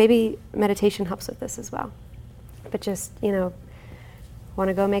 And maybe meditation helps with this as well. But just, want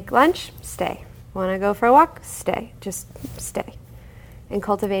to go make lunch? Stay. Want to go for a walk? Stay. Just stay. And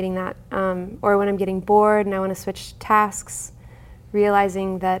cultivating that. Or when I'm getting bored and I want to switch tasks,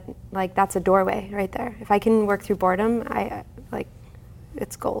 realizing that like that's a doorway right there. If I can work through boredom,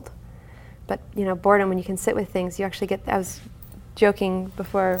 it's gold. But boredom, when you can sit with things, you actually get. I was joking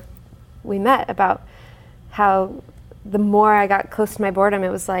before we met about how the more I got close to my boredom, it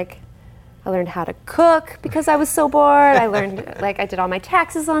was like I learned how to cook because I was so bored. I learned I did all my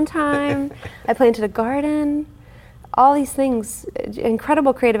taxes on time. I planted a garden. All these things,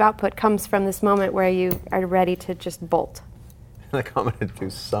 incredible creative output comes from this moment where you are ready to just bolt. Like, I'm going to do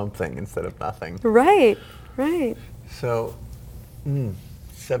something instead of nothing. Right. So,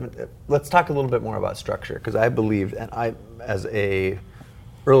 let's talk a little bit more about structure, because I believe, and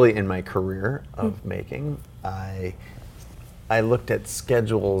early in my career of making, I looked at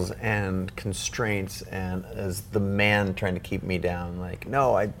schedules and constraints and as the man trying to keep me down. Like,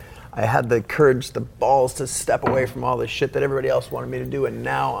 no, I had the courage, the balls to step away from all the shit that everybody else wanted me to do, and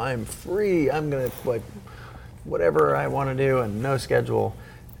now I'm free. I'm going to, whatever I want to do, and no schedule.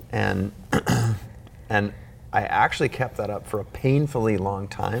 And I actually kept that up for a painfully long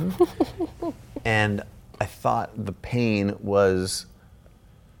time. And I thought the pain was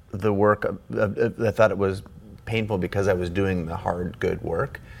the work I thought it was painful because I was doing the hard, good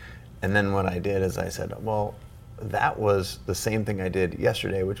work. And then what I did is I said, well, that was the same thing I did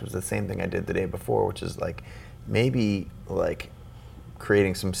yesterday, which was the same thing I did the day before, which is maybe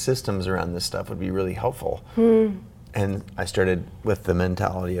creating some systems around this stuff would be really helpful. And I started with the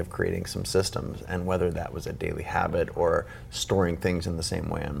mentality of creating some systems, and whether that was a daily habit or storing things in the same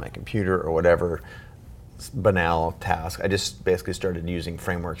way on my computer or whatever banal task, I just basically started using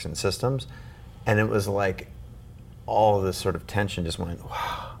frameworks and systems. And it was like all of this sort of tension just went,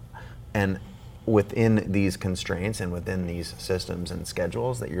 wow. And within these constraints and within these systems and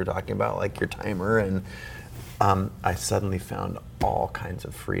schedules that you're talking about, like your timer, and I suddenly found all kinds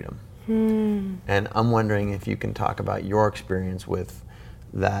of freedom. And I'm wondering if you can talk about your experience with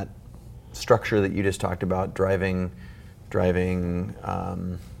that structure that you just talked about, driving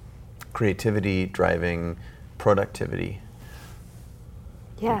creativity, driving productivity.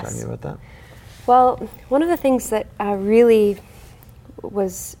 Yes. Can you talk to me about that? Well, one of the things that really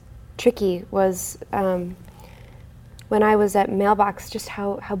was tricky was when I was at Mailbox, just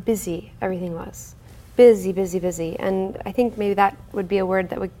how busy everything was. Busy. And I think maybe that would be a word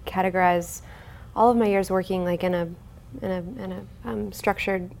that would categorize all of my years working like in a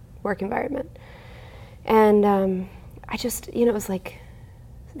structured work environment. And I just, it was like,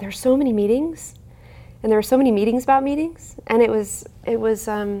 there's so many meetings, and there were so many meetings about meetings, and it was there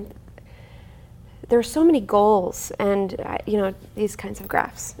were so many goals, and these kinds of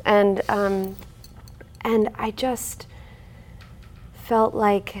graphs, and I just felt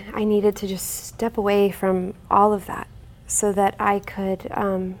like I needed to just step away from all of that so that I could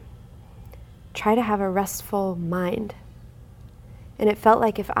try to have a restful mind. And it felt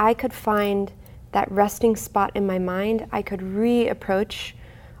like if I could find that resting spot in my mind, I could reapproach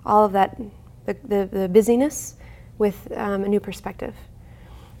all of that, the busyness, with a new perspective.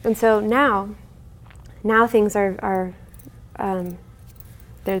 And so now things are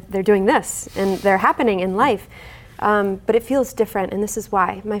they're doing this, and they're happening in life. But it feels different, and this is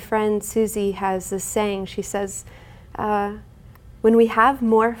why. My friend Susie has this saying. She says, when we have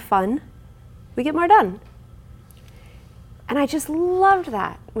more fun, we get more done. And I just loved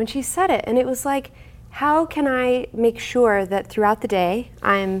that when she said it. And it was like, how can I make sure that throughout the day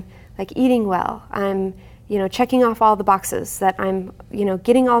I'm like eating well, I'm checking off all the boxes, that I'm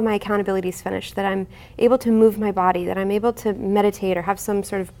getting all my accountabilities finished, that I'm able to move my body, that I'm able to meditate or have some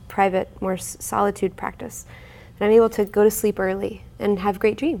sort of private, more solitude practice, that I'm able to go to sleep early and have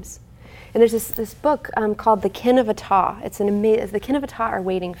great dreams. And there's this book called The Kin of Ata. It's The Kin of Ata Are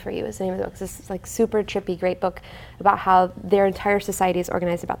Waiting for You is the name of the book. It's this like super trippy, great book about how their entire society is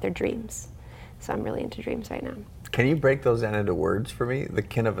organized about their dreams. So I'm really into dreams right now. Can you break those down into words for me? The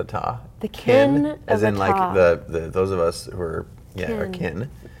kin of Ata. The kin of as in Ata. Like the those of us who are are kin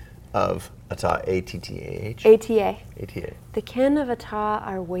of Ata, A-T-T-A-H. A-T-A. A-T-A. The Kin of Ata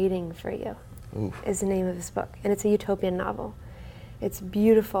Are Waiting for You. Oof. Is the name of this book, and it's a utopian novel. It's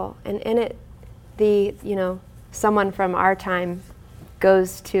beautiful, and in it, someone from our time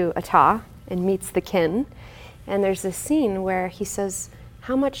goes to Ata and meets the kin, and there's this scene where he says,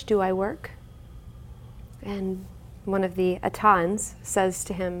 "How much do I work?" And one of the Atans says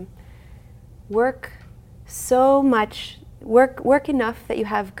to him, "Work so much, work enough that you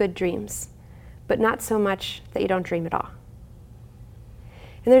have good dreams, but not so much that you don't dream at all."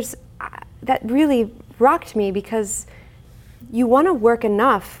 And that really rocked me, because you want to work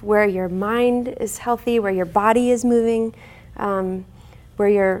enough where your mind is healthy, where your body is moving, where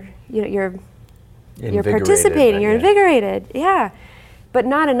you're participating, you're invigorated, but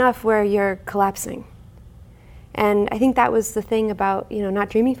not enough where you're collapsing. And I think that was the thing about not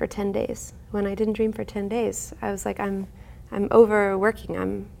dreaming for 10 days. When I didn't dream for 10 days, I was like, I'm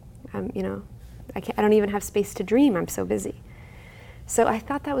overworking. I don't even have space to dream. I'm so busy. So I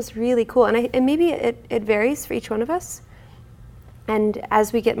thought that was really cool, and maybe it varies for each one of us. And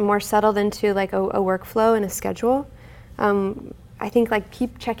as we get more settled into like a workflow and a schedule, I think like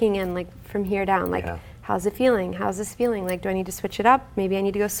keep checking in like from here down, like how's it feeling? How's this feeling? Like, do I need to switch it up? Maybe I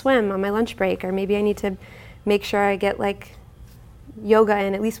need to go swim on my lunch break, or maybe I need to make sure I get like yoga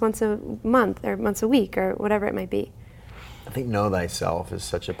in at least once a month or once a week or whatever it might be. I think know thyself is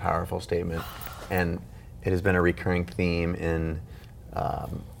such a powerful statement, and it has been a recurring theme in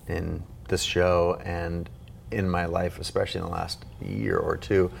this show and in my life, especially in the last year or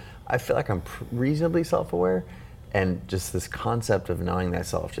two. I feel like I'm reasonably self-aware, and just this concept of knowing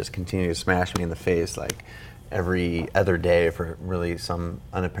thyself just continues to smash me in the face like every other day for really some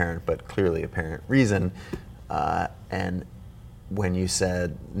unapparent but clearly apparent reason. And when you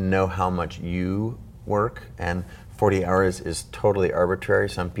said know how much you work, and 40 hours is totally arbitrary.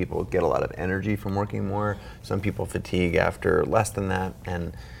 Some people get a lot of energy from working more. Some people fatigue after less than that,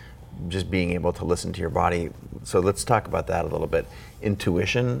 and just being able to listen to your body. So let's talk about that a little bit.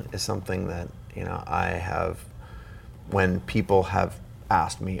 Intuition is something that I have. When people have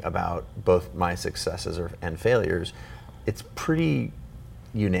asked me about both my successes and failures, it's pretty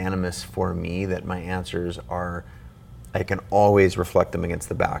unanimous for me that my answers are, I can always reflect them against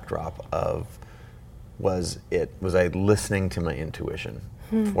the backdrop of, was I listening to my intuition?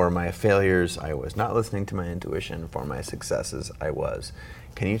 For my failures, I was not listening to my intuition. For my successes, I was.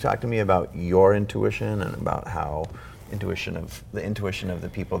 Can you talk to me about your intuition and about how the intuition of the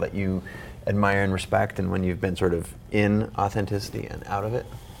people that you admire and respect, and when you've been sort of in authenticity and out of it?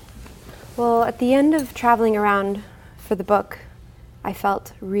 Well, at the end of traveling around for the book, I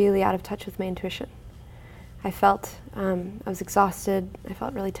felt really out of touch with my intuition. I felt I was exhausted. I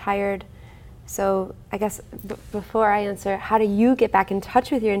felt really tired. So I guess before I answer, how do you get back in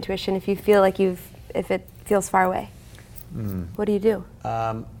touch with your intuition if you feel like if it feels far away? What do you do?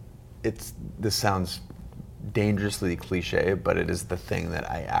 This sounds dangerously cliche, but it is the thing that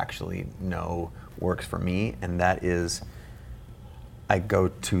I actually know works for me, and that is I go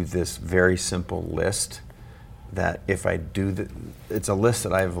to this very simple list that if I do it's a list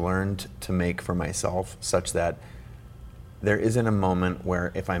that I've learned to make for myself, such that there isn't a moment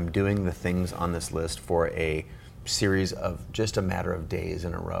where if I'm doing the things on this list for a series of just a matter of days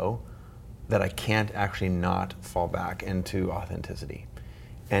in a row, that I can't actually not fall back into authenticity.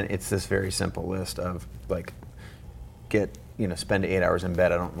 And it's this very simple list of like, spend 8 hours in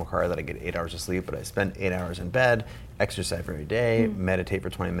bed. I don't require that I get 8 hours of sleep, but I spend 8 hours in bed, exercise every day, meditate for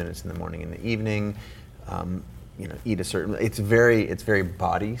 20 minutes in the morning and the evening, eat a certain, it's very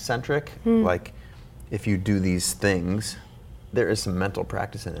body centric. Like if you do these things, there is some mental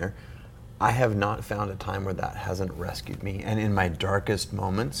practice in there. I have not found a time where that hasn't rescued me. And in my darkest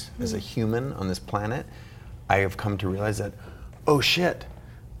moments as a human on this planet, I have come to realize that, oh shit,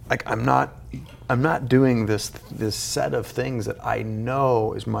 like I'm not doing this set of things that I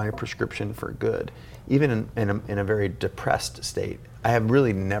know is my prescription for good. Even in a very depressed state. I have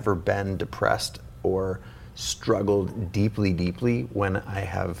really never been depressed or struggled deeply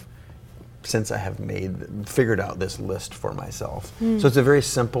since I have figured out this list for myself. So it's a very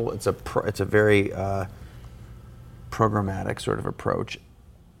simple, it's a very programmatic sort of approach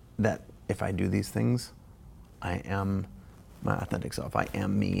that if I do these things, I am my authentic self. I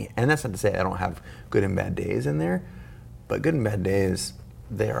am me. And that's not to say I don't have good and bad days in there, but good and bad days,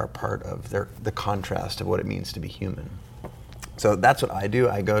 they are a part of the contrast of what it means to be human. So that's what I do.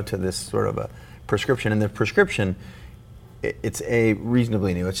 I go to this sort of a prescription, and the prescription, it's a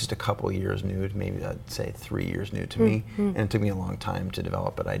reasonably new, it's just a couple years new, maybe I'd say 3 years new to me, and it took me a long time to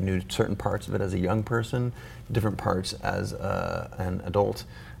develop it. I knew certain parts of it as a young person, different parts as an adult,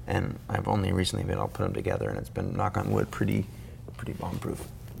 and I've only recently been able to put them together, and it's been, knock on wood, pretty bomb-proof.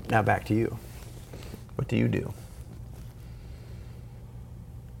 Now back to you. What do you do?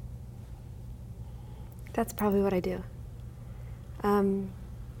 That's probably what I do.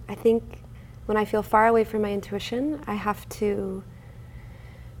 I think when I feel far away from my intuition, I have to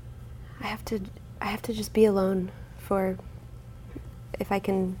just be alone for, if I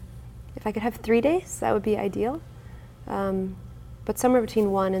could have 3 days, that would be ideal. But somewhere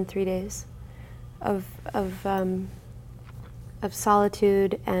between 1 and 3 days of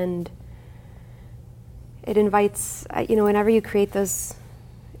solitude, and it invites, whenever you create those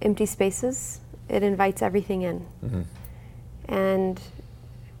empty spaces, it invites everything in. And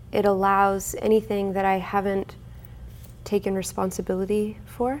it allows anything that I haven't taken responsibility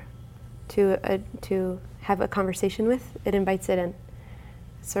for to have a conversation with, it invites it in.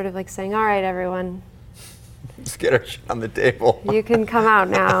 It's sort of like saying, all right, everyone. Let's get our shit on the table. You can come out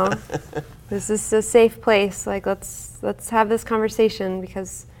now. This is a safe place. Like, let's have this conversation,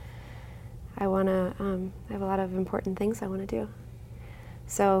 because I have a lot of important things I want to do.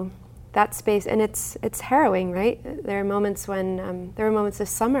 So that space, and it's harrowing, right? There are moments this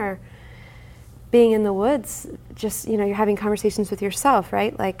summer, being in the woods, just, you're having conversations with yourself,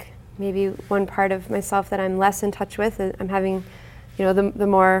 right? Like maybe one part of myself that I'm less in touch with, I'm having, the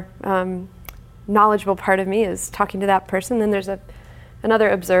more knowledgeable part of me is talking to that person. Then there's another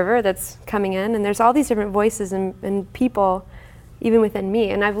observer that's coming in, and there's all these different voices and people, even within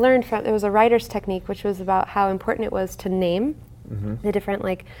me. And I've learned there was a writer's technique, which was about how important it was to name the different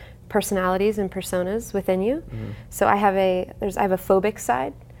personalities and personas within you. So I have a phobic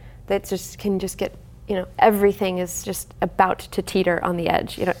side that can get, everything is just about to teeter on the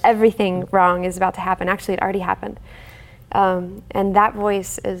edge. Everything wrong is about to happen. Actually, it already happened. And that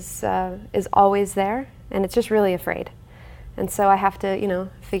voice is always there, and it's just really afraid. And so I have to,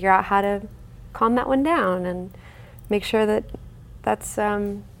 figure out how to calm that one down and make sure that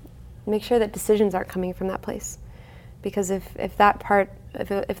decisions aren't coming from that place. Because if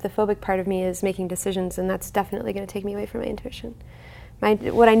the phobic part of me is making decisions, then that's definitely going to take me away from my intuition.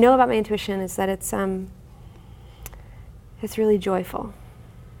 What I know about my intuition is that it's really joyful,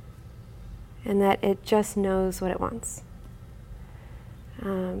 and that it just knows what it wants.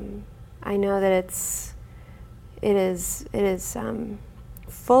 I know that it is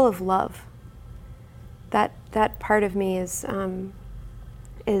full of love. That part of me is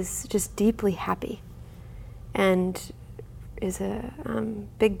just deeply happy, and is a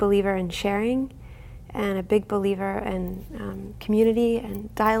big believer in sharing, and a big believer in community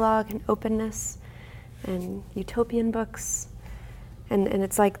and dialogue and openness and utopian books, and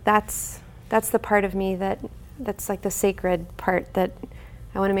it's like that's the part of me that's like the sacred part that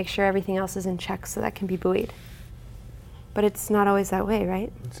I want to make sure everything else is in check so that can be buoyed. But it's not always that way,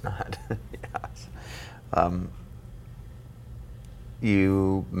 right? It's not. Yes.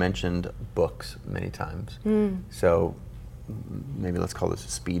 You mentioned books many times, so maybe let's call this a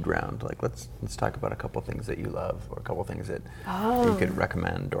speed round. Like let's talk about a couple things that you love, or a couple things that you could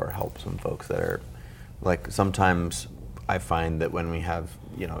recommend or help some folks that are like. Sometimes I find that when we have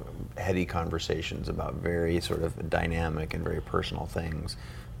heady conversations about very sort of dynamic and very personal things,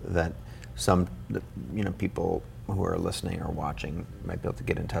 that some people who are listening or watching might be able to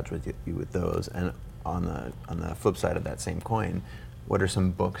get in touch with you with those. And on the flip side of that same coin, what are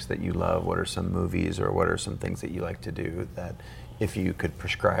some books that you love? What are some movies, or what are some things that you like to do that, if you could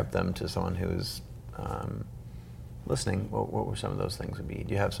prescribe them to someone who's listening, what were some of those things would be?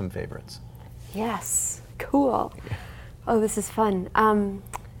 Do you have some favorites? Yes, cool. Yeah. Oh, this is fun.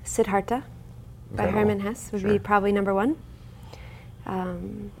 Siddhartha by Hermann Hesse would be probably number one.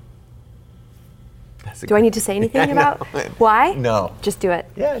 Do I need to say anything about why? No. Just do it.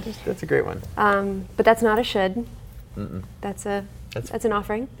 Yeah, that's a great one. But that's not a should. That's an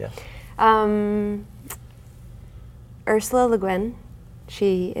offering. Yeah. Ursula Le Guin,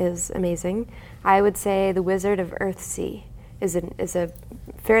 she is amazing. I would say The Wizard of Earthsea is a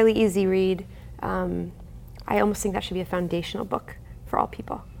fairly easy read. I almost think that should be a foundational book for all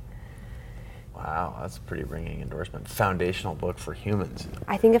people. Wow, that's a pretty ringing endorsement. Foundational book for humans.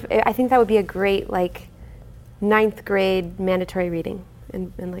 I think that would be a great 9th grade mandatory reading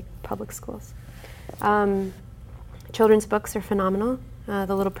in like public schools. Children's books are phenomenal.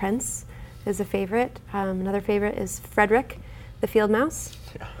 The Little Prince is a favorite. Another favorite is Frederick, the Field Mouse.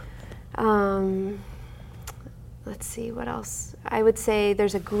 Yeah. Let's see, what else? I would say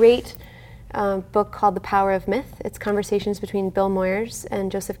there's a great book called The Power of Myth. It's conversations between Bill Moyers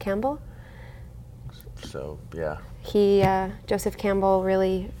and Joseph Campbell. So, yeah. Joseph Campbell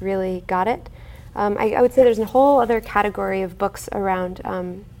really, really got it. I would say there's a whole other category of books around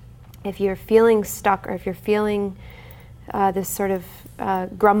if you're feeling stuck, or if you're feeling this sort of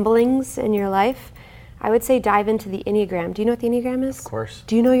grumblings in your life. I would say dive into the Enneagram. Do you know what the Enneagram is? Of course.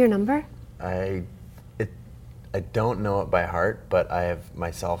 Do you know your number? I don't know it by heart, but I have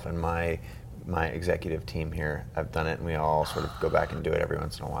myself and my executive team here. I've done it, and we all sort of go back and do it every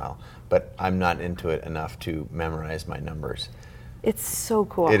once in a while. But I'm not into it enough to memorize my numbers. It's so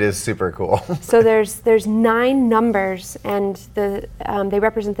cool. It is super cool. So there's 9 numbers, and they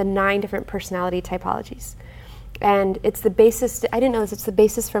represent the 9 different personality typologies, and it's the basis. I didn't know this. It's the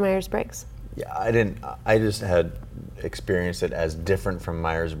basis for Myers-Briggs. Yeah, I didn't. I just had experienced it as different from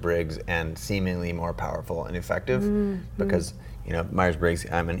Myers-Briggs and seemingly more powerful and effective because. Myers-Briggs,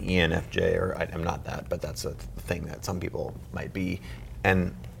 I'm an ENFJ, or I'm not that, but that's a thing that some people might be.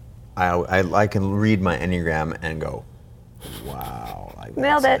 And I can read my Enneagram and go, wow.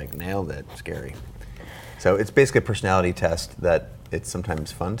 Nailed it. Nailed it. Scary. So it's basically a personality test that it's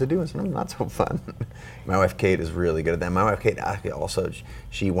sometimes fun to do and sometimes not so fun. My wife Kate is really good at that. My wife Kate actually also,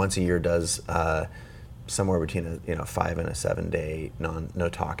 she once a year does somewhere between a 5 and a 7 day no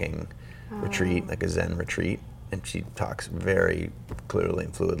talking retreat, like a Zen retreat. And she talks very clearly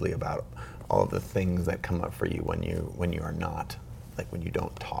and fluidly about all of the things that come up for you when you are not, like when you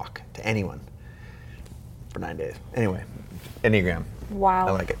don't talk to anyone for 9 days. Anyway, Enneagram. Wow.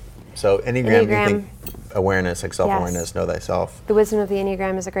 I like it. So Enneagram. You think awareness, like self-awareness, yes. Know thyself. The wisdom of the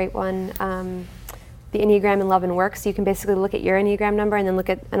Enneagram is a great one. The Enneagram in Love and Work, so you can basically look at your Enneagram number and then look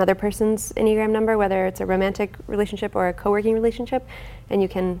at another person's Enneagram number, whether it's a romantic relationship or a co-working relationship, and you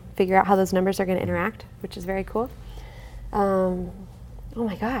can figure out how those numbers are going to interact, which is very cool. Oh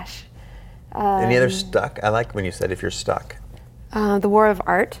my gosh. Any other stuck? I like when you said if you're stuck. The War of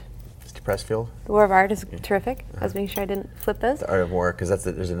Art. Pressfield. The War of Art is terrific. I was making sure I didn't flip those. The Art of War, because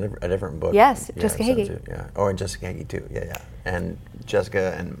there's a different book. Yes, Jessica Hagee. Yeah, and Jessica Hagee too. Yeah. And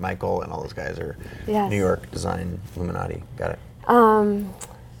Jessica and Michael and all those guys are New York design Illuminati. Got it.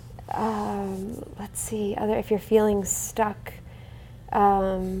 Let's see. If you're feeling stuck,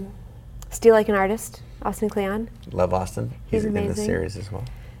 Steal Like an Artist Austin Kleon. Love Austin. He's amazing. In the series as well.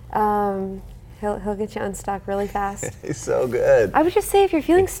 He'll get you unstuck really fast. He's so good. I would just say if you're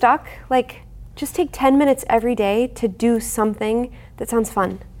feeling stuck, like just take 10 minutes every day to do something that sounds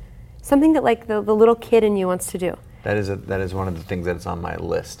fun. Something that like the little kid in you wants to do. That is one of the things that's on my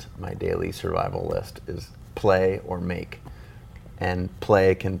list, my daily survival list, is play or make. And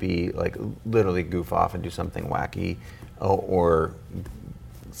play can be like literally goof off and do something wacky, or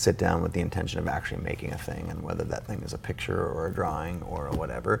sit down with the intention of actually making a thing, and whether that thing is a picture or a drawing or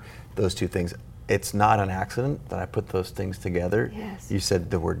whatever. Those two things, it's not an accident that I put those things together. Yes. You said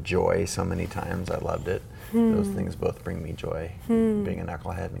the word joy so many times, I loved it. Those things both bring me joy, being a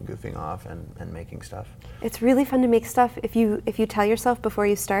knucklehead and goofing off and making stuff. It's really fun to make stuff if you tell yourself before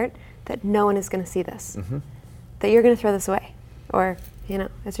you start that no one is going to see this, that you're going to throw this away, or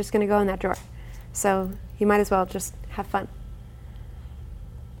it's just going to go in that drawer. So you might as well just have fun.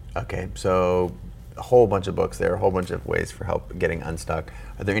 Okay, so a whole bunch of books there, a whole bunch of ways for help getting unstuck.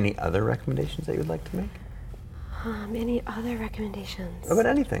 Are there any other recommendations that you'd like to make? Any other recommendations? About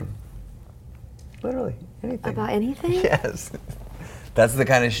anything. Literally, anything. About anything? Yes. That's the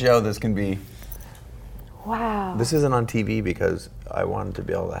kind of show this can be. Wow. This isn't on TV because I wanted to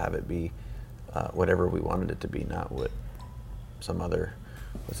be able to have it be whatever we wanted it to be, not what some other,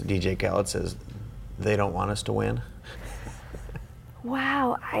 DJ Khaled says, they don't want us to win.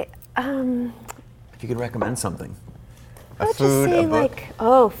 Wow, If you could recommend something. I would just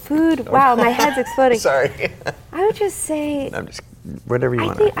say food. Wow, my head's exploding. Sorry. I would just say. I'm just whatever you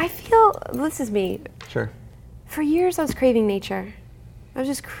want. I feel this is me. Sure. For years, I was craving nature. I was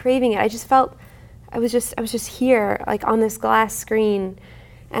just craving it. I just felt I was just here, like on this glass screen,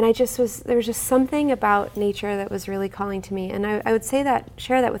 and there was just something about nature that was really calling to me. And I would share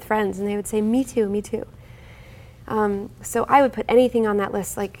that with friends, and they would say, "Me too, me too." So I would put anything on that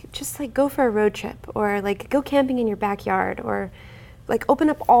list, just go for a road trip, or go camping in your backyard, or open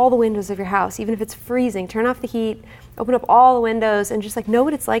up all the windows of your house, even if it's freezing. Turn off the heat, open up all the windows, and just know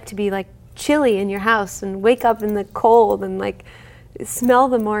what it's like to be chilly in your house and wake up in the cold and smell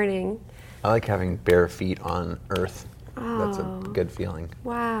the morning. I like having bare feet on earth. Oh. That's a good feeling.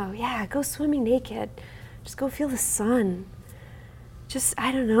 Wow, yeah, go swimming naked. Just go feel the sun. Just,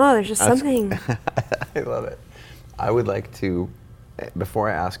 I don't know, there's just something. I love it. I would like to, before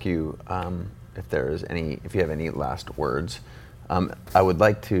I ask you if you have any last words, I would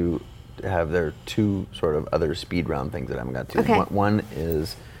like to have there two sort of other speed round things that I haven't got to. Okay. One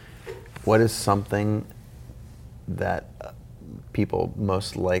is, what is something that people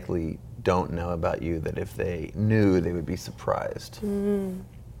most likely don't know about you that if they knew they would be surprised?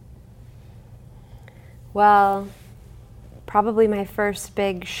 Well, probably my first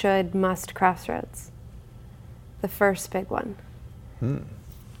big must crossroads. The first big one.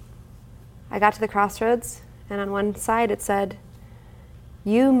 I got to the crossroads, and on one side it said,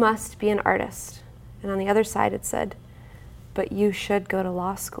 "You must be an artist." And on the other side it said, "But you should go to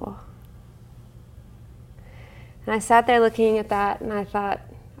law school." And I sat there looking at that, and I thought,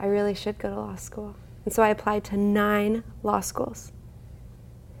 I really should go to law school. And so I applied to 9 law schools.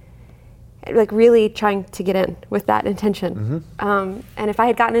 Really trying to get in with that intention. And if I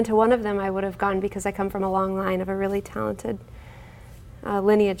had gotten into one of them, I would have gone, because I come from a long line of a really talented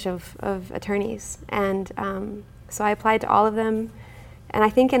lineage of attorneys. And so I applied to all of them. And I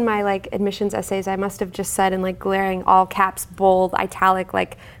think in my admissions essays, I must have just said in glaring all caps, bold, italic,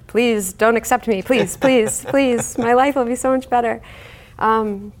 "Please don't accept me, please, please, please. My life will be so much better."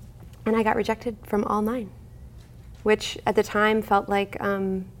 And I got rejected from all 9, which at the time felt like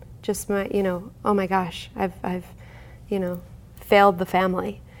just my, oh my gosh, I've failed the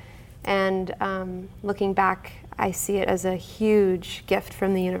family. And looking back, I see it as a huge gift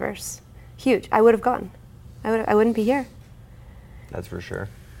from the universe. Huge. I would have gone. I wouldn't be here. That's for sure.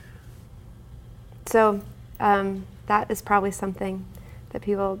 So that is probably something that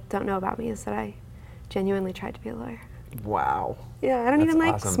people don't know about me, is that I genuinely tried to be a lawyer. Wow. Yeah, I don't even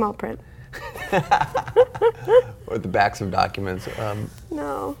like small print. Or the backs of documents.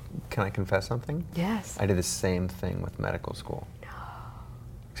 No. Can I confess something? Yes. I did the same thing with medical school. No.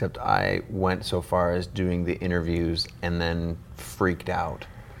 Except I went so far as doing the interviews and then freaked out.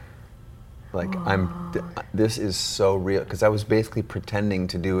 This is so real, because I was basically pretending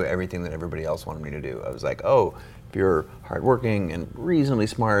to do everything that everybody else wanted me to do. I was like, oh, if you're hardworking and reasonably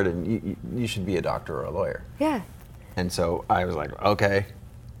smart, and you should be a doctor or a lawyer. Yeah. And so I was like, okay,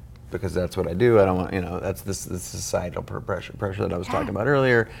 because that's what I do. I don't want, that's this societal pressure that I was talking about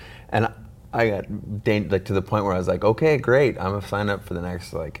earlier. And I got to the point where I was like, okay, great, I'm gonna sign up for the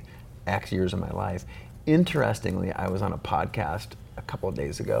next X years of my life. Interestingly, I was on a podcast a couple of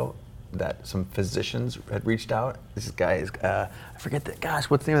days ago, that some physicians had reached out. This guy is, I forget that, gosh,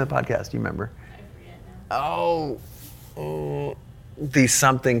 what's the name of the podcast? Do you remember? I forget now. The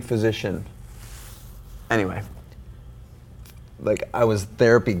something physician. Anyway, like I was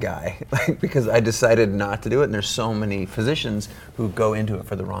therapy guy, like because I decided not to do it, and there's so many physicians who go into it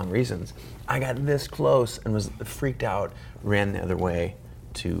for the wrong reasons. I got this close and was freaked out, ran the other way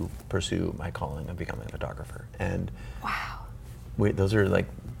to pursue my calling of becoming a photographer. And wow, those are like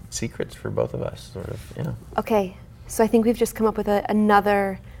secrets for both of us, sort of, you know. Okay, so I think we've just come up with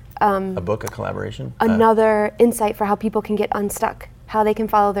another a book, a collaboration, another insight for how people can get unstuck, how they can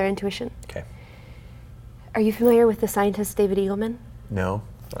follow their intuition. Okay. Are you familiar with the scientist David Eagleman? No.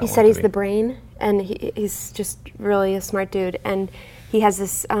 He studies the brain, and he's just really a smart dude. And he has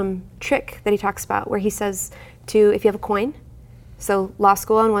this trick that he talks about where he says if you have a coin, so law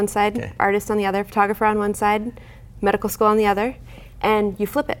school on one side, okay, artist on the other, photographer on one side, medical school on the other, and you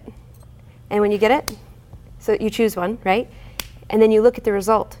flip it. And when you get it, so you choose one, right? And then you look at the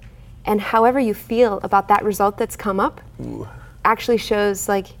result. And however you feel about that result that's come up actually shows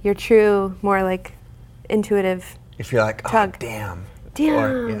like your true, more like intuitive if you're like, tug. Oh, damn.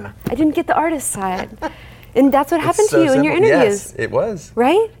 Or, yeah. I didn't get the artist side. And that's what happened to you in your interviews. Yes, it was.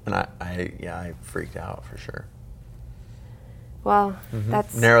 Right? And I freaked out for sure. Well,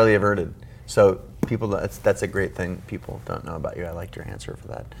 that's narrowly averted. So people, that's a great thing people don't know about you. I liked your answer for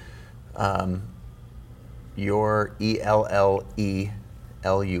that. You're ELLELUNA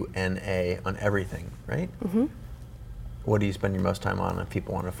on everything, right? Mm-hmm. What do you spend your most time on if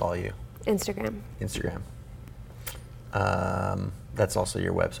people want to follow you? Instagram. That's also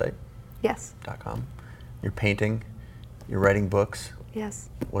your website? Yes. .com. You're painting, you're writing books. Yes.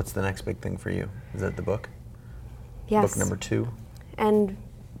 What's the next big thing for you? Is that the book? Yes. Book number 2? And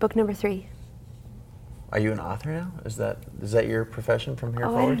book number 3. Are you an author now? Is that your profession from here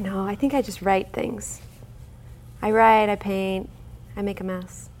forward? I don't know. I think I just write things. I write, I paint, I make a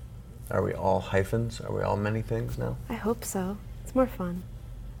mess. Are we all hyphens? Are we all many things now? I hope so. It's more fun.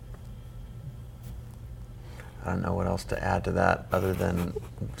 I don't know what else to add to that other than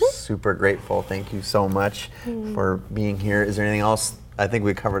super grateful. Thank you so much for being here. Is there anything else? I think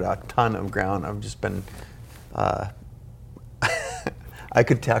we covered a ton of ground. I've just been, I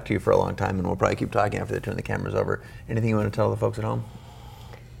could talk to you for a long time, and we'll probably keep talking after they turn the cameras over. Anything you want to tell the folks at home?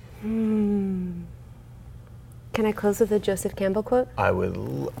 Can I close with a Joseph Campbell quote? I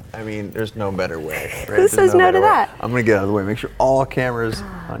mean, there's no better way. Right? Who says no to that? I'm going to get out of the way. Make sure all cameras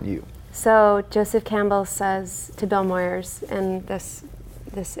on you. So Joseph Campbell says to Bill Moyers in this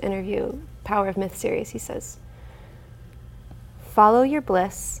interview, Power of Myth series, he says, "Follow your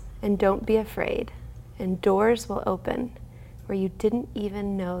bliss and don't be afraid, and doors will open where you didn't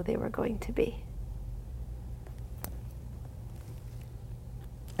even know they were going to be."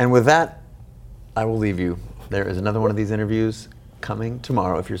 And with that, I will leave you. There is another one of these interviews coming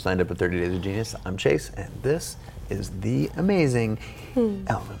tomorrow if you're signed up at 30 Days of Genius. I'm Chase, and this is the amazing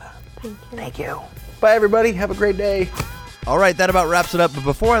Elle. Thank you. Bye, everybody. Have a great day. All right, that about wraps it up. But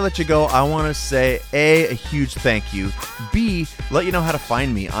before I let you go, I want to say a huge thank you. B, let you know how to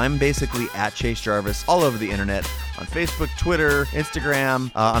find me. I'm basically at Chase Jarvis all over the internet, on Facebook, Twitter,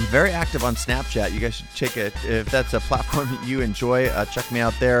 Instagram. I'm very active on Snapchat. You guys should check it. If that's a platform that you enjoy, check me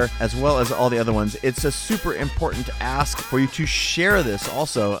out there, as well as all the other ones. It's a super important ask for you to share this.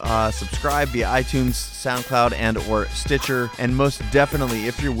 Also, subscribe via iTunes, SoundCloud, and or Stitcher. And most definitely,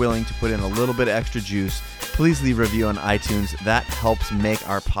 if you're willing to put in a little bit of extra juice, please leave a review on iTunes. That helps make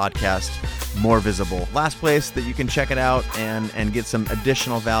our podcast more visible. Last place that you can check it out and get some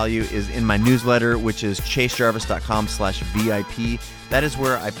additional value is in my newsletter, which is chasejarvis.com/VIP. That is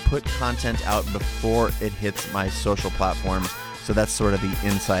where I put content out before it hits my social platforms. So that's sort of the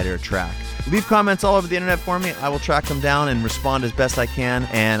insider track. Leave comments all over the internet for me. I will track them down and respond as best I can.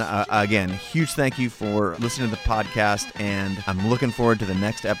 And again, huge thank you for listening to the podcast. And I'm looking forward to the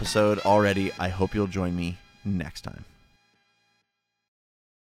next episode already. I hope you'll join me next time.